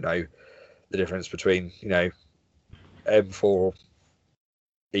historians, who don't know the difference between M4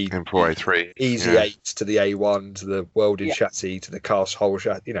 M4A3. Easy Yeah. 8 to the A1 to the welded Yeah. chassis to the cast hole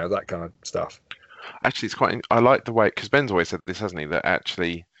chassis, that kind of stuff. Actually, it's quite. I like the way, because Ben's always said this, hasn't he? That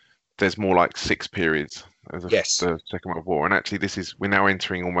actually there's more like 6 periods of Yes. the Second World War, and actually we're now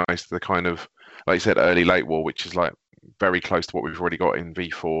entering almost the kind of, like you said, early late war, which is like very close to what we've already got in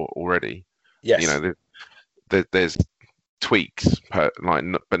V4 already. Yes. There's tweaks,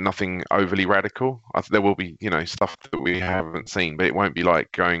 but nothing overly radical. There will be, stuff that we haven't seen, but it won't be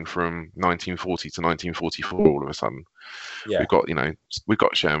like going from 1940 to 1944 all of a sudden. Yeah. We've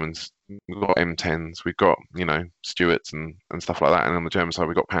got Shermans, we've got M10s, we've got, Stuarts and stuff like that. And on the German side,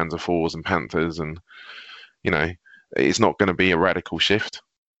 we've got Panzer IVs and Panthers, and, it's not going to be a radical shift.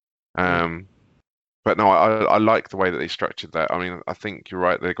 But no, I like the way that they structured that. I mean, I think you're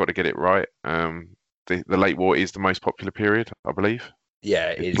right. They've got to get it right. The late war is the most popular period, I believe.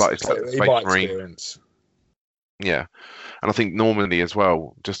 Yeah, it's like in my Space Marine. experience. Yeah, and I think Normandy as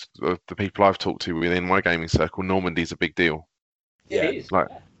well. Just the people I've talked to within my gaming circle, Normandy's a big deal. Yeah. It is.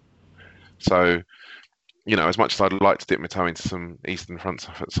 So, as much as I'd like to dip my toe into some Eastern Front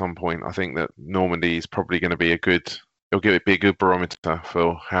stuff at some point, I think that Normandy is probably going to be it'll be a good barometer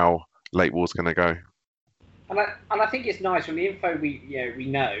for how late war's going to go. And I think it's nice from the info we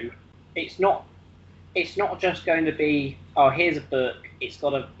know. It's not just going to be, oh, here's a book. It's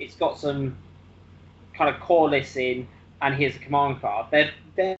got some kind of core lists in, and here's a command card.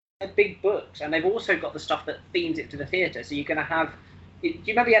 They're big books, and they've also got the stuff that themes it to the theatre. So you're going to have. Do you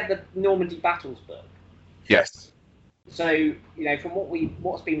remember you had the Normandy Battles book? Yes. So from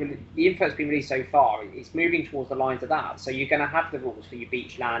the info that's been released so far, it's moving towards the lines of that. So you're going to have the rules for your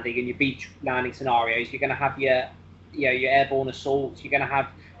beach landing and your beach landing scenarios. You're going to have your airborne assaults. You're going to have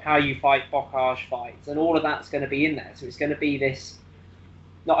how you fight bocage fights, and all of that's going to be in there. So it's going to be this.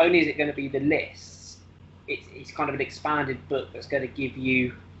 Not only is it going to be the lists, it's kind of an expanded book that's going to give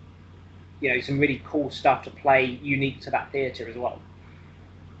you, some really cool stuff to play unique to that theatre as well.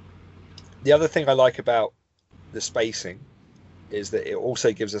 The other thing I like about the spacing is that it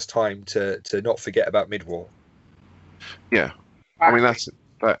also gives us time to not forget about mid-war. Yeah, I mean that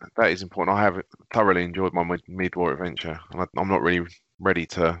is important. I have thoroughly enjoyed my mid-war adventure, and I'm not really ready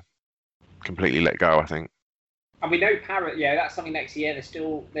to completely let go, I think. And we know Para, that's something next year.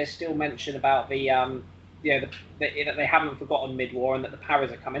 There's still mention about the that they haven't forgotten mid-war and that the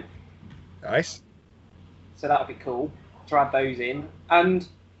Paras are coming. Nice. So that'll be cool to add those in. And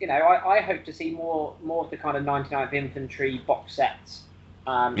I hope to see more of the kind of 99th Infantry box sets.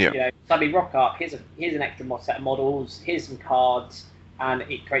 Suddenly rock up. Here's an extra set of models. Here's some cards, and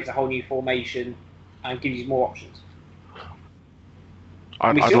it creates a whole new formation and gives you more options.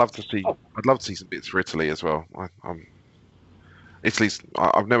 I'd love to see some bits for Italy as well. Italy's.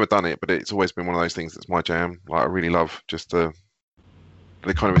 I've never done it, but it's always been one of those things that's my jam. Like I really love just the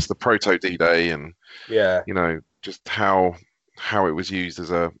kind of, it's the proto D-Day, and just how it was used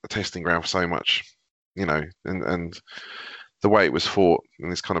as a testing ground for so much, and the way it was fought in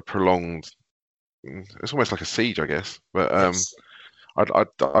this kind of prolonged. It's almost like a siege, I guess. But Yes.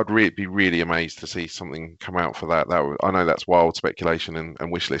 I'd be really amazed to see something come out for that. I know that's wild speculation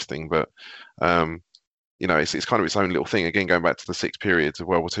and wish listing, but it's kind of its own little thing. Again, going back to the 6 periods of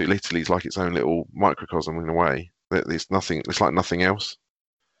World War II, Italy's like its own little microcosm in a way. It's nothing. It's like nothing else.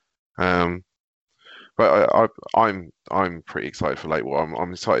 But I'm pretty excited for late war.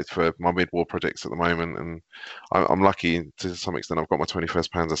 I'm excited for my mid-war projects at the moment, and I'm lucky to some extent. I've got my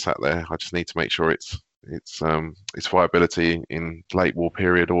 21st Panzer sat there. I just need to make sure its viability in late war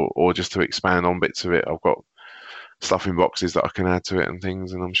period, or just to expand on bits of it. I've got stuff in boxes that I can add to it and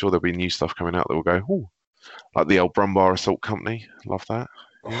things, and I'm sure there'll be new stuff coming out that will go, ooh, like the old Brumbar Assault Company. Love that.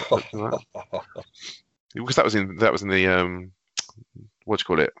 Yeah, because that was in the what do you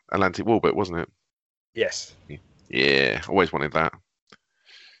call it, Atlantic War bit, wasn't it? Yes. Yeah, always wanted that.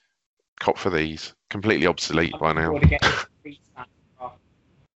 Cop for these. Completely obsolete by now.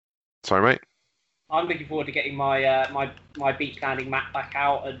 Sorry, mate. I'm looking forward to getting my my beach landing map back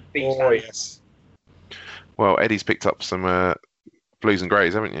out and beach Oh, landing. yes. Well, Eddie's picked up some blues and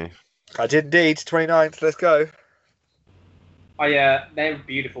greys, haven't you? I did indeed. 29th. Let's go. They're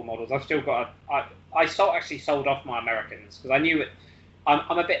beautiful models. I've still got I actually sold off my Americans because I knew it.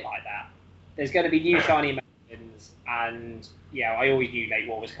 I'm a bit like that. There's going to be new shiny Americans, and I always knew late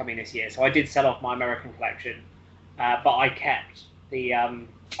war was coming this year, so I did sell off my American collection, but I kept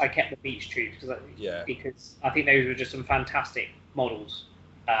the beach troops because I think those were just some fantastic models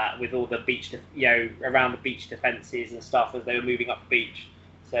with all the beach around the beach defences and stuff as they were moving up the beach.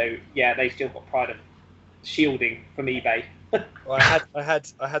 So they still got pride of shielding from eBay. Well, I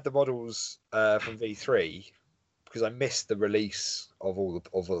had the models from V3, because I missed the release of all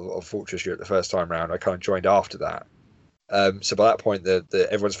of Fortress Europe the first time round. I kind of joined after that. So by that point,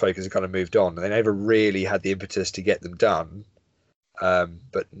 everyone's focus had kind of moved on, and they never really had the impetus to get them done.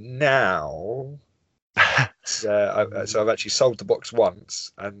 But now, so I've actually sold the box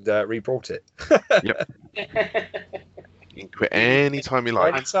once and rebought it. Yep. You can quit any time you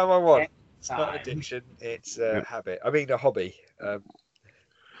like. Anytime I want. It's not an addiction; it's a habit. I mean, a hobby. Well,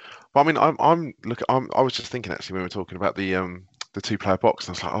 I mean, I was just thinking actually when we were talking about the 2-player box, and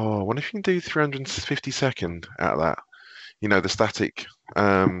I was like, oh, I wonder if you can do 352nd out of that. You know, the static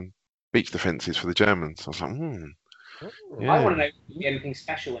beach defences for the Germans. I was like, I want to know if there's anything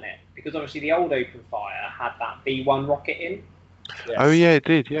special in it, because obviously the old Open Fire had that V1 rocket in. Yes. Oh yeah, it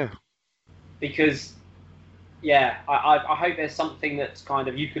did, yeah. Because, yeah, I hope there's something that's kind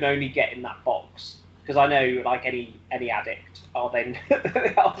of you can only get in that box. Because I know, like any addict, I'll then look at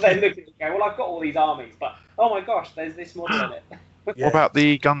it and go, well, I've got all these armies, but oh my gosh, there's this model in it. What about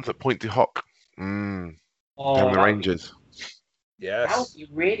the guns that point to Hock? And the Rangers. Yes. That would be a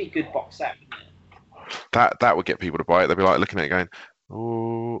really good box set, wouldn't it? That would get people to buy it. They'd be like looking at it going,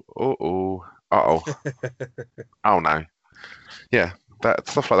 oh no. Yeah, that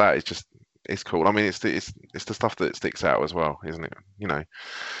stuff like that is just, it's cool. I mean, it's the stuff that sticks out as well, isn't it? You know.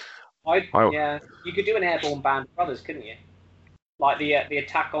 Yeah, you could do an airborne Band of Brothers, couldn't you? Like the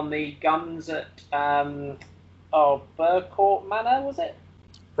attack on the guns at Burcourt Manor, was it?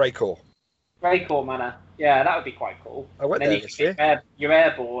 Breacourt Manor. Yeah, that would be quite cool. I went there this year. You're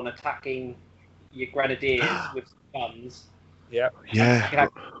airborne attacking your grenadiers with guns. Yeah. Yeah.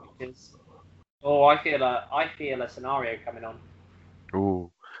 Oh, I feel a scenario coming on.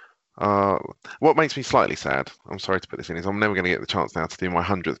 Ooh. What makes me slightly sad, I'm sorry to put this in, is I'm never going to get the chance now to do my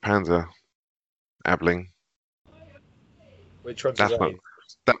 100th Panzer Abling. Which ones That's are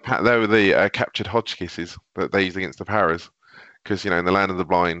they? They were the captured Hotchkisses that they used against the Paras. Because, you know, in the land of the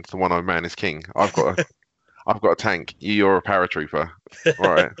blind, the one-eyed man is king. I've got a tank. You're a paratrooper.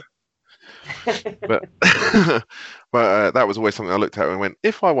 All right. But that was always something I looked at and went,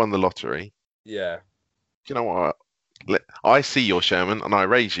 if I won the lottery, yeah, you know what? I see your Sherman and I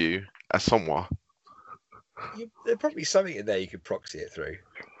raise you as Somwa. There's probably something in there you could proxy it through.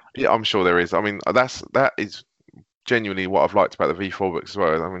 Yeah, I'm sure there is. I mean, that is genuinely what I've liked about the V4 books as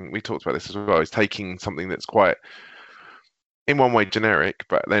well. I mean, we talked about this as well. Is taking something that's quite, in one way, generic,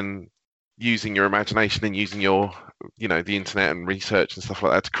 but then using your imagination and using your, you know, the internet and research and stuff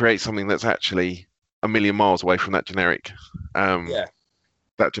like that to create something that's actually a million miles away from that generic, that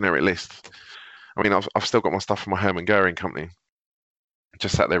generic list. I mean, I've still got my stuff from my Hermann Goering company,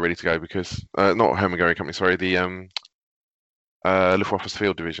 just sat there ready to go because not Hermann Goering company, sorry, the Luftwaffe's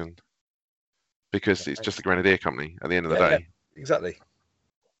Field Division, because it's just a Grenadier company at the end of the day. Yeah, exactly.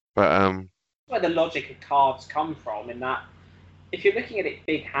 But where the logic of cards come from, in that if you're looking at it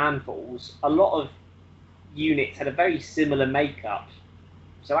big handfuls, a lot of units had a very similar makeup,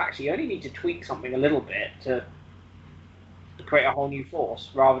 so actually you only need to tweak something a little bit to create a whole new force,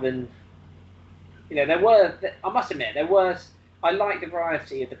 rather than, you know, I must admit, I like the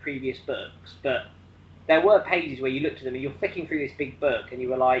variety of the previous books, but there were pages where you looked at them and you're flicking through this big book and you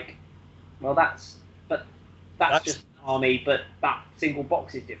were like, well, that's just an army, but that single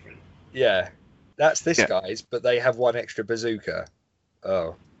box is different. Yeah, that's this guy's, but they have one extra bazooka.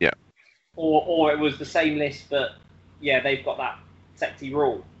 Oh. Yeah. Or it was the same list, but yeah, they've got that sexy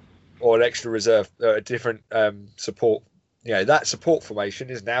rule. Or an extra reserve, a different support. You know, that support formation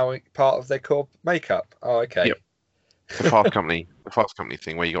is now part of their core makeup. Oh, okay. Yep. The fast company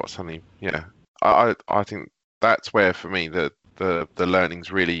thing where you got something. Yeah, I think that's where for me the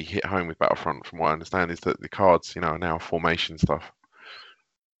learnings really hit home with Battlefront. From what I understand, is that the cards, you know, are now formation stuff.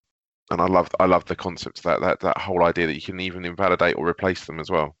 And I love the concepts that whole idea that you can even invalidate or replace them as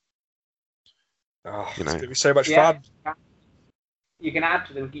well. Oh, you know, it's gonna be so much fun. You can add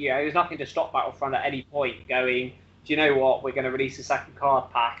to them. You know, there's nothing to stop Battlefront at any point going, do you know what? We're going to release a second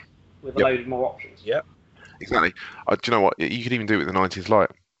card pack with a load of more options. Yep. Exactly. Do you know what? You could even do it with the 90s Light,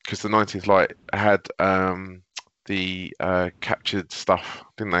 because the 90s Light had the captured stuff,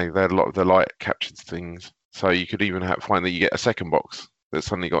 didn't they? They had a lot of the light captured things. So you could even find that you get a second box that's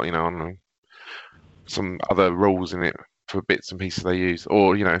suddenly got, you know, I don't know, some other rules in it for bits and pieces they use.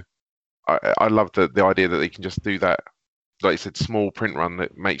 Or, you know, I love the idea that they can just do that, like you said, small print run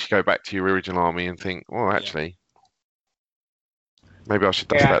that makes you go back to your original army and think, oh, actually, maybe I should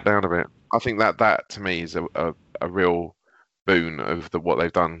dust that down a bit. I think that to me is a real boon of what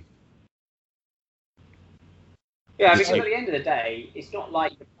they've done. Yeah, because at the end of the day, it's not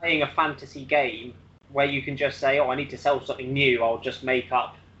like you're playing a fantasy game where you can just say, oh, I need to sell something new. I'll just make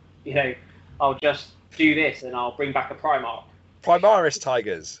up, you know, I'll just do this, and I'll bring back a Primarch. Primaris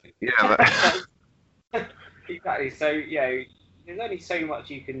Tigers. Yeah. Exactly. So there's only so much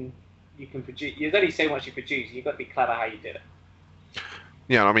you can produce. There's only so much you produce. You've got to be clever how you do it.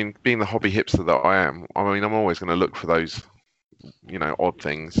 Yeah, I mean, being the hobby hipster that I am, I mean, I'm always going to look for those, odd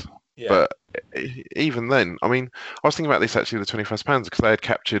things. Yeah. But even then, I mean, I was thinking about this actually with the 21st Panzer because they had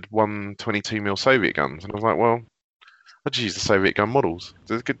captured 122mm Soviet guns, and I was like, well, I'd just use the Soviet gun models.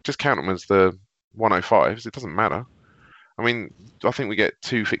 Just count them as the 105s. It doesn't matter. I mean, I think we get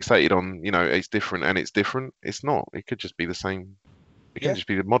too fixated on, it's different and it's different. It's not. It could just be the same. It can just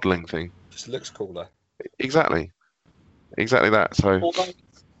be the modelling thing. Just looks cooler. Exactly that. So.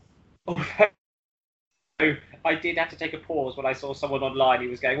 Although I did have to take a pause when I saw someone online who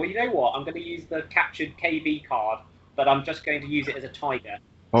was going, well, you know what? I'm going to use the captured KB card, but I'm just going to use it as a Tiger.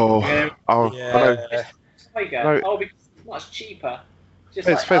 Yeah. Tiger. No. Oh, because it's much cheaper.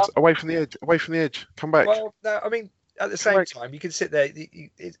 Feds, away from the edge. Come back. Well, no, I mean, at the same time, you can sit there.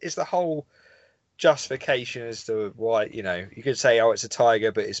 It's the whole justification as to why, you could say, oh, it's a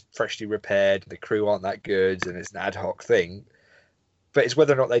Tiger, but it's freshly repaired, the crew aren't that good, and it's an ad hoc thing. But it's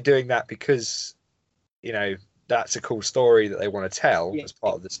whether or not they're doing that because, that's a cool story that they want to tell as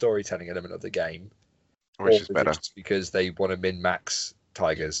part of the storytelling element of the game. Which is better. Just because they want to min-max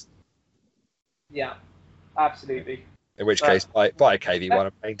Tigers. Yeah, absolutely. In which case, buy a KV1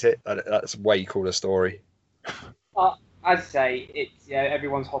 and paint it. That's a way cooler story. As I say, it's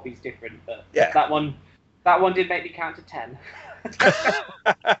everyone's hobby's different, but yeah. that one did make me count to 10.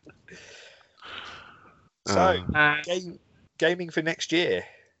 So, gaming for next year.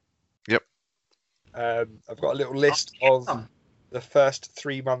 Yep. I've got a little list of the first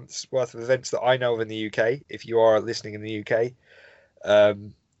 3 months worth of events that I know of in the UK. If you are listening in the UK,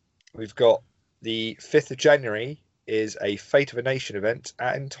 we've got the 5th of January is a Fate of a Nation event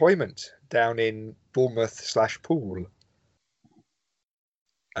at Entoyment down in Bournemouth/Poole.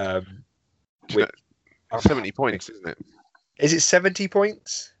 70 points, isn't it? Is it 70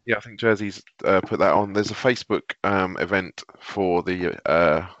 points? Yeah, I think Jersey's put that on. There's a Facebook event for the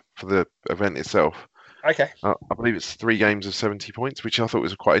event itself. Okay. I believe it's 3 games of 70 points, which I thought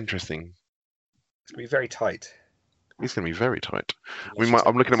was quite interesting. It's going to be very tight. It's going to be very tight. I mean,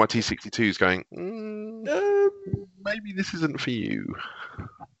 I'm looking at my T62s going, maybe this isn't for you.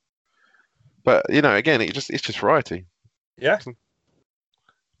 But, again, it's just variety. Yeah.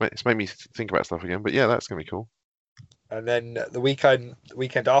 It's made me think about stuff again. But, yeah, that's going to be cool. And then the weekend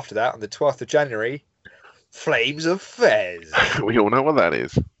after that, on the 12th of January, Flames of Fez. We all know what that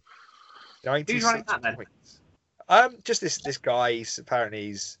is. Who's running that then? Just this guy. He's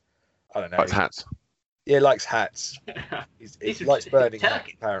I don't know. Likes hats. Yeah, likes hats. He likes burning hats,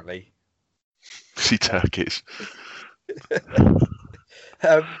 apparently. Is he Turkish?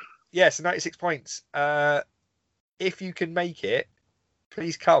 Yeah, so 96 points. If you can make it,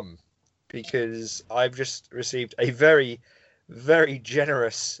 please come, because I've just received a very, very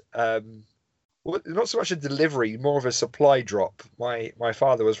generous, not so much a delivery, more of a supply drop. My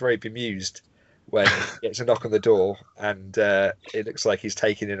father was very bemused when he gets a knock on the door, and it looks like he's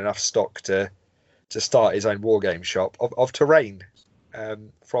taken in enough stock to start his own wargame shop of terrain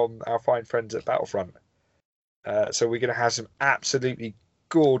from our fine friends at Battlefront. So we're going to have some absolutely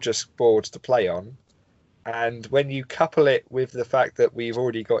gorgeous boards to play on. And when you couple it with the fact that we've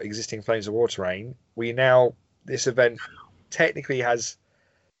already got existing Flames of War terrain, this event technically has,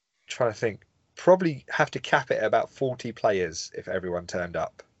 trying to think, probably have to cap it at about 40 players if everyone turned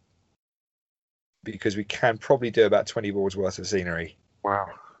up. Because we can probably do about 20 boards worth of scenery. Wow.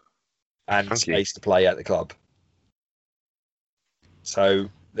 And space to play at the club. So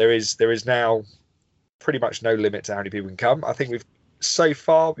there is now pretty much no limit to how many people can come. I think we've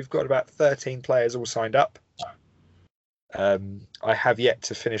got about 13 players all signed up. I have yet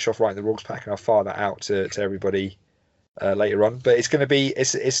to finish off writing the rules pack, and I'll fire that out to everybody later on. But it's going to be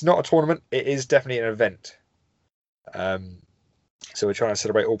it's not a tournament. It is definitely an event. So we're trying to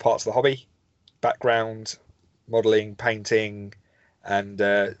celebrate all parts of the hobby: background, modelling, painting, and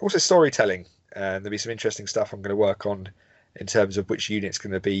also storytelling. And there'll be some interesting stuff I'm going to work on in terms of which unit's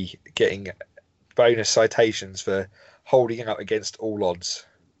going to be getting bonus citations for holding out against all odds.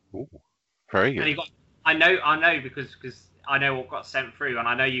 Ooh, very good. And I know because I know what got sent through, and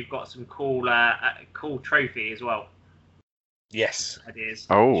I know you've got some cool trophy as well. Yes. Ideas.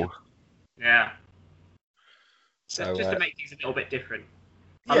 Oh. Yeah. So just to make things a little bit different.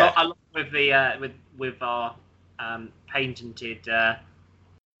 Yeah. A lot with the with our patented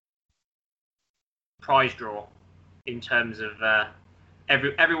prize draw, in terms of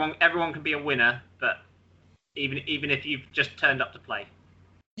everyone can be a winner, but even if you've just turned up to play.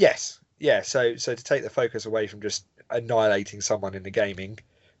 Yes. yeah, so to take the focus away from just annihilating someone in the gaming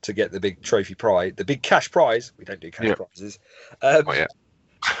to get the big trophy prize, the big cash prize. We don't do cash prizes. Oh, yeah.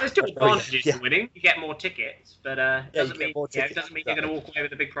 There's still advantages yeah. to winning. You get more tickets, but doesn't mean tickets, it doesn't mean you're going to walk away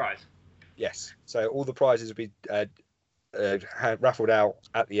with a big prize. Yes. So all the prizes will be raffled out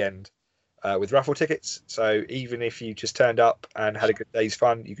at the end with raffle tickets. So even if you just turned up and had a good day's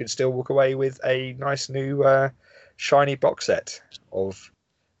fun, you can still walk away with a nice new shiny box set of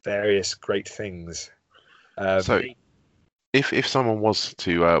various great things. So if someone was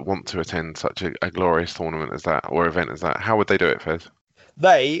to want to attend such a glorious tournament as that or event as that, how would they do it, Fez?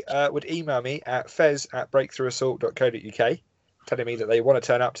 They would email me at fez@breakthroughassault.co.uk telling me that they want to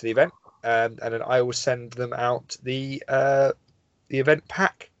turn up to the event, and then I will send them out the event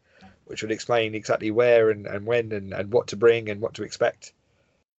pack, which would explain exactly where and when and what to bring and what to expect,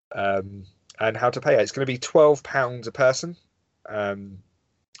 and how to pay. It's going to be £12 a person.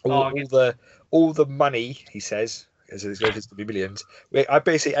 All the money, he says, as it's going to be millions. I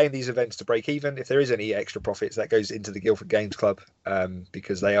basically aim these events to break even. If there is any extra profits, that goes into the Guildford Games Club,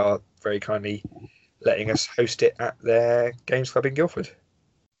 because they are very kindly letting us host it at their Games Club in Guildford.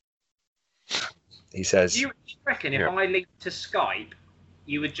 He says. Do you reckon if I linked to Skype,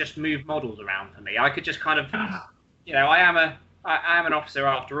 you would just move models around for me? I could just kind of, I am an officer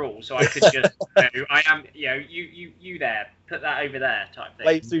after all, so I could just, I am, you there, put that over there type thing.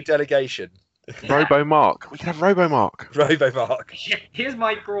 Wave through delegation. Robo Mark. We can have Robo Mark. Robo Mark. Yeah, here's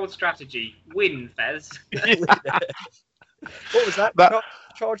my broad strategy. Win, Fez. What was that?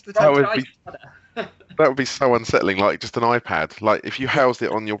 Charge the That would be so unsettling. Like just an iPad. Like if you housed it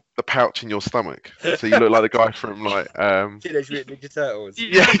on the pouch in your stomach, so you look like the guy from Teenage Mutant Ninja Turtles.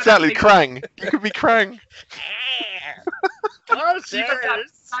 Yeah, exactly. Krang. You could be Krang. You've got that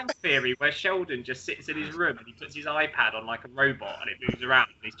Frank theory where Sheldon just sits in his room and he puts his iPad on like a robot and it moves around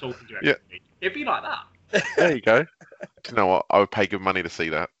and he's talking to everybody. Yeah. It'd be like that. There you go. Do you know what? I would pay good money to see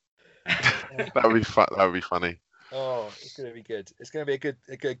that. That would be fun. That would be funny. Oh, it's going to be good. It's going to be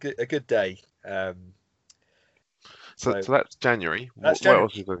a good day. So that's January. That's January.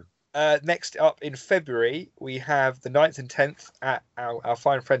 What else is there? Next up in February, we have the 9th and 10th at our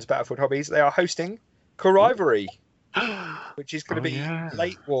fine friends Battlefield Hobbies. They are hosting Corivory, which is going to be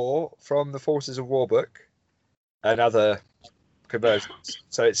late war from the Forces of Warbook and other conversions.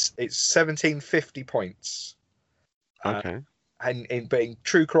 So it's 1750 points. Okay. And but in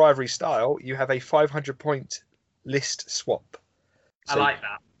true Corivory style, you have a 500 point list swap. So, I like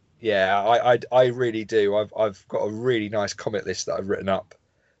that. Yeah, I really do. I've got a really nice comet list that I've written up,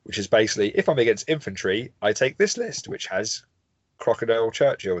 which is basically if I'm against infantry, I take this list, which has Crocodile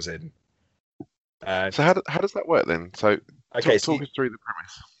Churchills in. So how does that work then? So talk us through the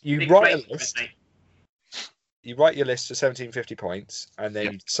premise. You write a list. You write your list for 1750 points, and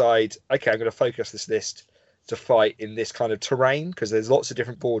then you decide, okay, I'm going to focus this list to fight in this kind of terrain because there's lots of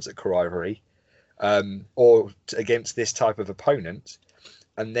different boards at Corivory, or against this type of opponent,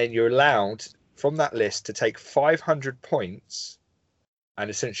 and then you're allowed from that list to take 500 points and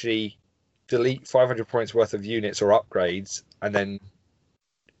essentially delete 500 points worth of units or upgrades, and then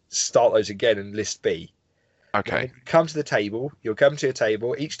start those again in list B. Okay. You come to the table. You'll come to a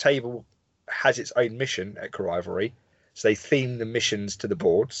table. Each table has its own mission at Corivory, so they theme the missions to the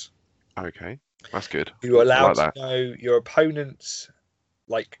boards. Okay, that's good. You're allowed to know your opponent's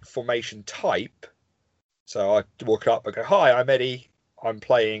formation type. So I walk up and go, "Hi, I'm Eddie. I'm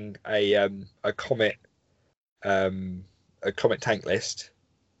playing a comet tank list."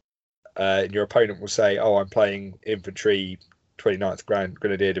 And your opponent will say, "Oh, I'm playing infantry, 29th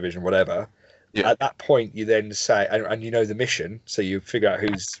Grenadier Division, whatever." Yeah. At that point, you then say, and you know the mission, so you figure out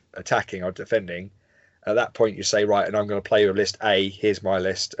who's attacking or defending. At that point, you say, right, and I'm going to play your list A. Here's my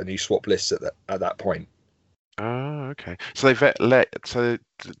list, and you swap lists at that point. Oh, okay. So your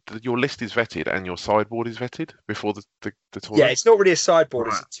list is vetted and your sideboard is vetted before the tournament. Yeah, it's not really a sideboard.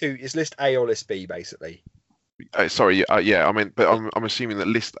 Right. It's list A or list B, basically. Sorry, yeah. I mean, but I'm assuming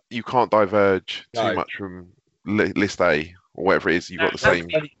that you can't diverge too much from list A. Or whatever it is, you've got the same.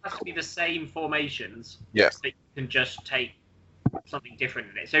 It has to be the same formations. Yeah. So you can just take something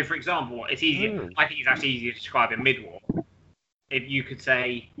different in it. So, for example, it's easier. I think it's actually easier to describe in mid-war. If you could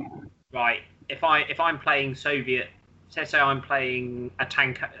say, right, if I'm playing Soviet, say I'm playing a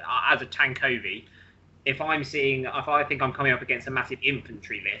tank as a Tankovi. If I think I'm coming up against a massive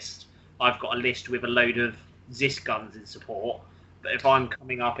infantry list, I've got a list with a load of Zis guns in support. But if I'm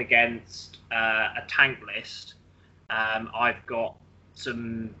coming up against a tank list, I've got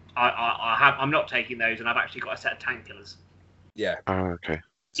some. I'm not taking those, and I've actually got a set of tank killers. Yeah. Oh, okay.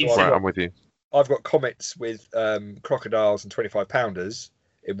 So right, I'm with you. I've got comets with crocodiles and 25 pounders,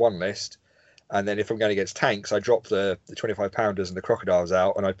 in one list, and then if I'm going against tanks, I drop the 25 pounders and the crocodiles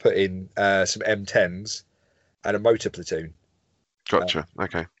out, and I put in some M10s and a motor platoon. Gotcha.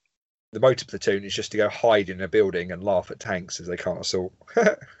 Okay. The motor platoon is just to go hide in a building and laugh at tanks as they can't assault.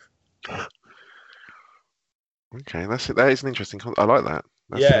 Okay, that is an interesting I like that.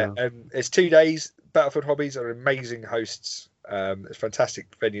 It's 2 days. Battlefield Hobbies are amazing hosts. It's a fantastic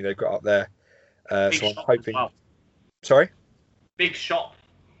venue they've got up there. So I'm hoping. Well. Sorry? Big shop.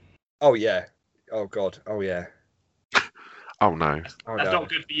 Oh, yeah. Oh, God. Oh, yeah. Oh, no. That's not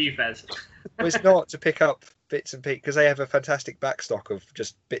good for you, Fez. Well, it's not to pick up bits and pieces, because they have a fantastic backstock of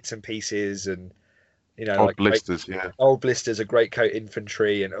just bits and pieces and, old blisters, Old blisters, a great coat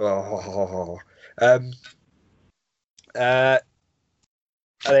infantry, and they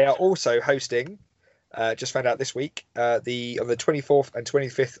are also hosting, just found out this week, on the 24th and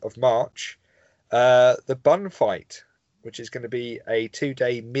 25th of March, the Bun Fight, which is going to be a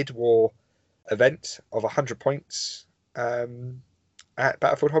 2-day mid-war event of 100 points at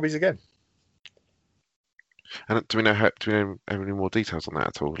Battlefield Hobbies again. And do we know any more details on that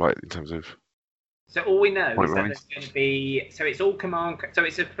at all, like in terms of? So all we know is that there's going to be. So it's all command. So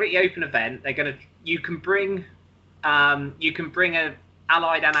it's a pretty open event. You can bring a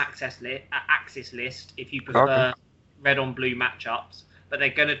Allied and Axis list if you prefer red on blue matchups. But they're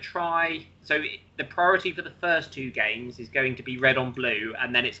going to try. So the priority for the first 2 games is going to be red on blue,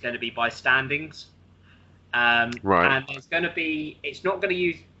 and then it's going to be by standings. Right. And there's going to be. It's not going to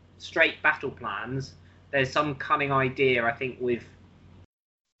use straight battle plans. There's some cunning idea, I think, with.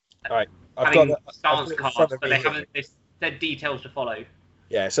 All right. Having stance cards, but they haven't. There's details to follow.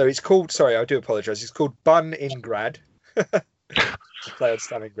 Yeah, so it's called. Sorry, I do apologise. It's called Bun in Grad. Play on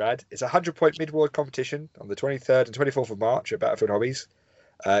Stalingrad. It's a 100-point mid-war competition on the 23rd and 24th of March at Battlefield Hobbies.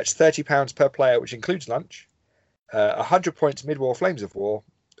 It's £30 per player, which includes lunch. 100 points mid-war Flames of War.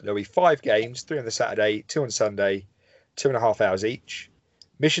 There'll be 5 games, 3 on the Saturday, 2 on Sunday, 2.5 hours each.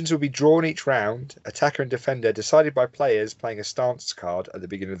 Missions will be drawn each round, attacker and defender decided by players playing a stance card at the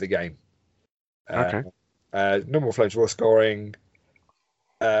beginning of the game. Normal Flames of War scoring.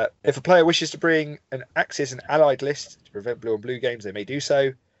 If a player wishes to bring an Axis and Allied list to prevent blue on blue games, they may do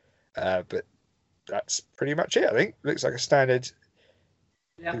so. But that's pretty much it, I think. Looks like a standard.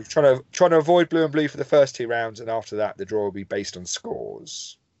 Yeah. Trying to avoid blue and blue for the first 2 rounds, and after that, the draw will be based on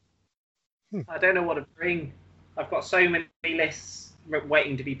scores. I don't know what to bring. I've got so many lists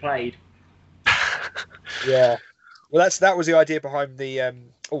waiting to be played. Yeah. Well, that was the idea behind the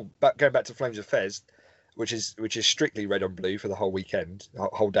going back to Flames of Fez, which is strictly red on blue for the whole weekend,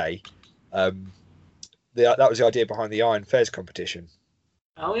 whole day. That was the idea behind the Iron Fez competition.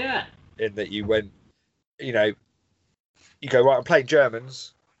 Oh yeah. In that you went, you go, right, I'm playing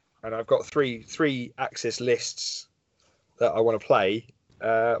Germans, and I've got three Axis lists that I want to play.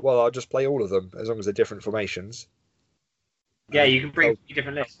 Well, I'll just play all of them as long as they're different formations. Yeah, you can bring 3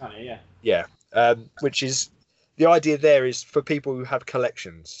 different lists, can't you? Yeah. Yeah. Which is the idea there is for people who have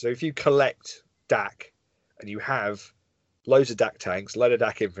collections. So if you collect DAC and you have loads of DAC tanks, load of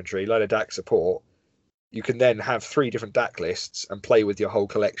DAC infantry, load of DAC support, you can then have 3 different DAC lists and play with your whole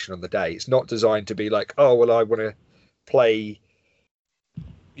collection on the day. It's not designed to be like, oh, well, I want to play,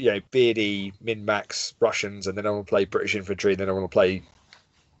 beardy, min-max Russians, and then I want to play British infantry, and then I want to play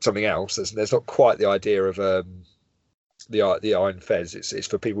something else. There's not quite the idea of the Iron Fez. It's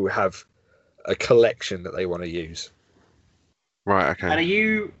for people who have a collection that they want to use. Right. Okay. And are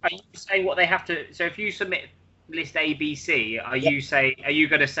you saying what they have to? So if you submit list A, B, C, are you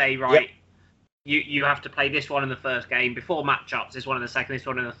going to say right? Yep. You have to play this one in the first game before matchups. This one in the second. This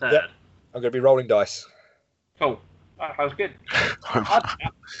one in the third. Yep. I'm going to be rolling dice. Cool. That was good.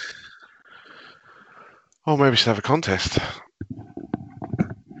 Oh, maybe we should have a contest.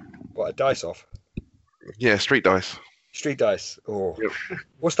 What, a dice off? Yeah, street dice. Street dice. Oh, yep.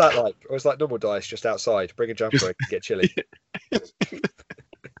 What's that like? Oh, it's like normal dice, just outside. Bring a jumper and get chilly.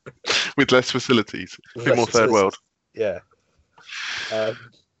 With less facilities. A bit more third world. Yeah.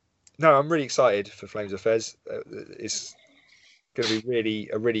 No, I'm really excited for Flames of Fez. It's going to be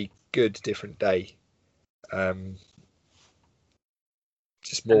a really good, different day.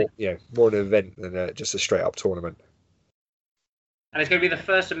 Just more an event than just a straight up tournament. And it's going to be the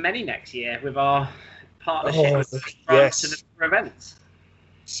first of many next year with our partnership with France and the events.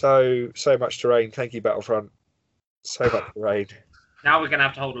 So much terrain. Thank you, Battlefront. So much terrain. Now we're going to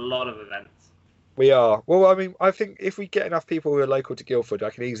have to hold a lot of events. We are. Well, I mean, I think if we get enough people who are local to Guildford, I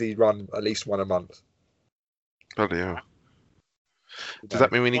can easily run at least one a month. Bloody hell. Does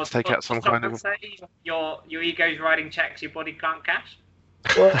that mean we need to take out some kind of... Your ego's writing checks your body can't cash?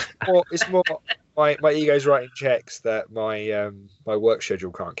 Well, it's more my ego's writing checks that my work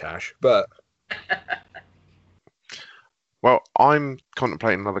schedule can't cash. But Well, I'm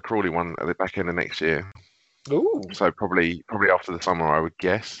contemplating another Crawley one at the back end of next year. ooh, So probably after the summer, I would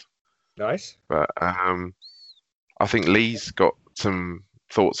guess. nice. But I think Lee's got some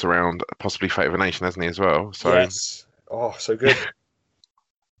thoughts around possibly Fate of a Nation, hasn't he, as well? So Yes. Oh, so good.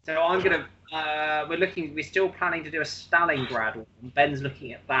 So I'm gonna. We're still planning to do a Stalingrad one. Ben's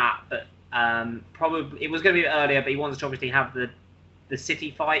looking at that, but probably it was going to be earlier, but he wants to obviously have the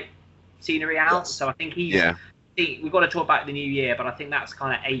city fight scenery out. Yes. So I think yeah, we've got to talk about the new year, but I think that's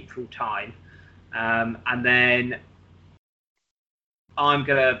kind of April time. And then I'm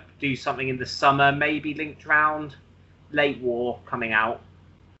gonna do something in the summer, maybe linked round Late War coming out.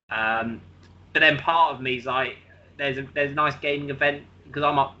 But then part of me is like, there's a nice gaming event because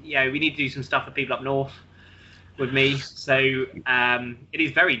I'm up. We need to do some stuff for people up north with me. So it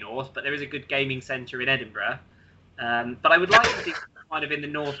is very north, but there is a good gaming centre in Edinburgh. But I would like to do kind of in the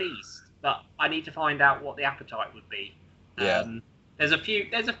northeast, but I need to find out what the appetite would be. Yeah. There's a few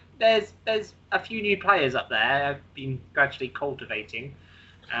new players up there I've been gradually cultivating,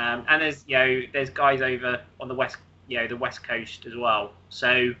 and there's guys over on the west coast as well.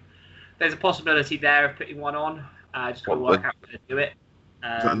 So there's a possibility there of putting one on. Just got to work out how to do it.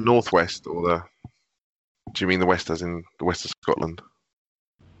 is that northwest or the? Do you mean the west, as in the west of Scotland?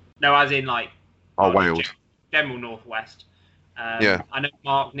 No, as in like. Wales. General northwest. Yeah. I know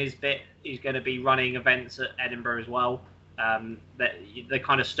Mark Nisbet is going to be running events at Edinburgh as well. The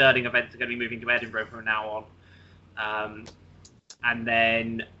kind of Stirling events are going to be moving to Edinburgh from now on. And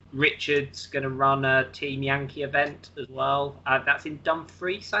then Richard's going to run a Team Yankee event as well. That's in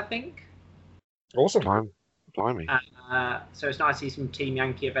Dumfries, I think. Awesome. Blimey. So it's nice to see some Team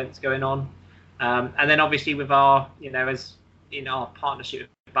Yankee events going on. And then obviously with our, as in our partnership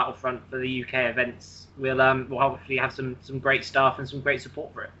with Battlefront for the UK events, we'll hopefully have some great staff and some great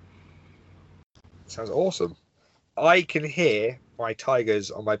support for it. Sounds awesome. I can hear my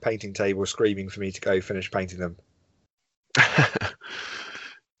tigers on my painting table screaming for me to go finish painting them.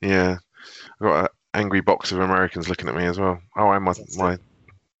 Yeah, I've got an angry box of Americans looking at me as well. Oh, and my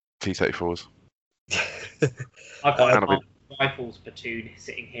T-34s. I've got a rifles platoon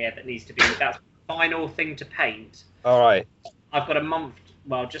sitting here that needs to be. That's the final thing to paint. All right. I've got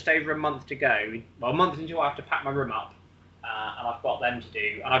just over a month to go. Well, a month until I have to pack my room up, and I've got them to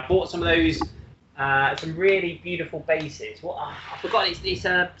do. And I bought some of those, some really beautiful bases. I forgot. It's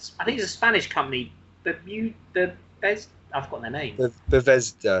I think it's a Spanish company. I've forgotten their name.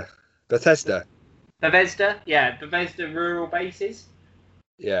 Bethesda. Yeah, Bethesda rural bases.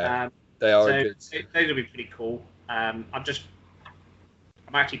 Yeah, they are good. Those will be pretty cool. I'm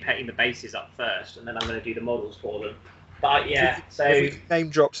actually petting the bases up first, and then I'm going to do the models for them. But yeah, so if we name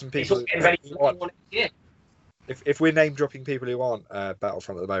drop some people. If we're name dropping people who aren't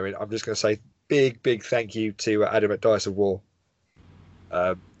Battlefront at the moment, I'm just going to say big thank you to Adam at Dice of War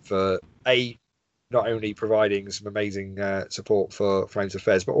for not only providing some amazing support for Flames of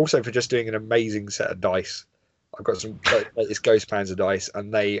Fez, but also for just doing an amazing set of dice. I've got some latest Ghost Panzer dice,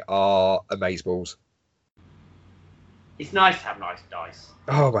 and they are amazeballs. It's nice to have nice dice.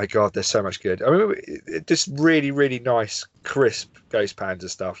 Oh my god, they're so much good. I mean, just really nice, crisp Ghost Panzer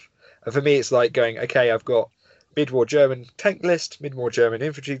stuff. And for me, it's like going, okay, I've got mid-war German tank list, mid-war German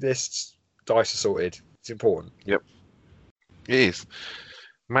infantry lists, dice are sorted. It's important. Yep, it is.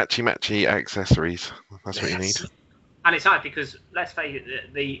 Matchy accessories. That's what you need. And it's nice because let's face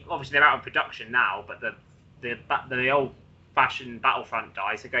it, obviously they're out of production now, but the old-fashioned Battlefront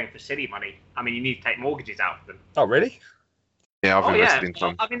dice are going for silly money. I mean, you need to take mortgages out for them. Oh, really? Yeah, I've invested in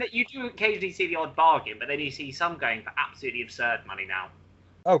some. I mean, you do occasionally see the odd bargain, but then you see some going for absolutely absurd money now.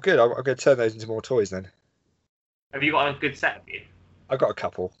 Oh, good. I'm going to turn those into more toys then. Have you got a good set of you? I've got a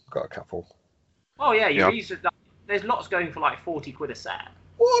couple. Oh, yeah. There's lots going for like 40 quid a set.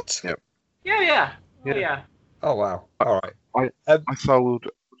 What? Yep. Yeah. Oh, yeah. Oh, wow. All right. I sold.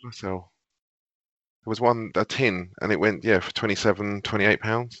 What did I sell? There was a tin, and it went for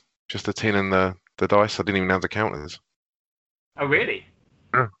 £28. Just the tin and the dice. I didn't even have the counters. Oh, really?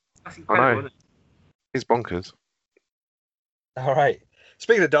 Yeah. That's incredible, isn't it? It's bonkers. All right.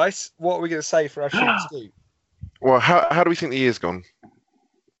 Speaking of dice, what are we going to say for our shoot scoop? Well, how do we think the year's gone?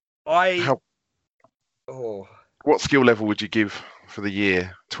 What skill level would you give for the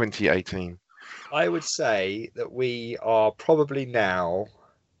year 2018? I would say that we are probably now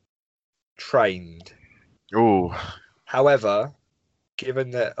trained. Oh. However,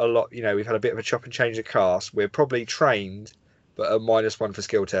 given that we've had a bit of a chop and change of cast, we're probably trained, but a -1 for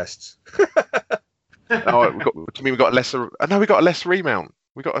skill tests. Oh, we got a lesser. No, we got a less remount.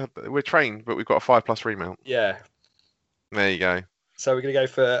 We're trained, but we've got a 5+ remount. Yeah. There you go. So we're going to go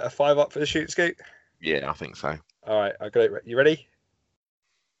for a 5 up for the shoot scoot? Yeah, I think so. All right, I got it. You ready?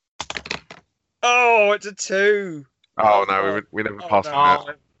 Oh, it's a 2. Oh, no, we never passed no.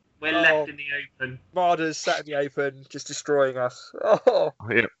 that. We're left in the open. Marder's sat in the open, just destroying us. Oh,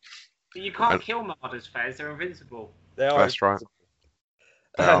 Yeah, You can't kill Marder's Fez, they're invincible. they are. that's right.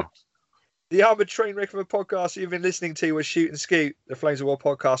 The Armoured Train Wreck of a podcast you've been listening to was Shoot and Scoot, the Flames of War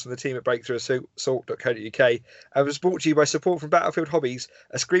podcast from the team at breakthroughassault.co.uk, and was brought to you by support from Battlefield Hobbies,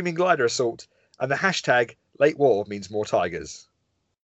 a Screaming Glider Assault, and the hashtag Late War means more tigers.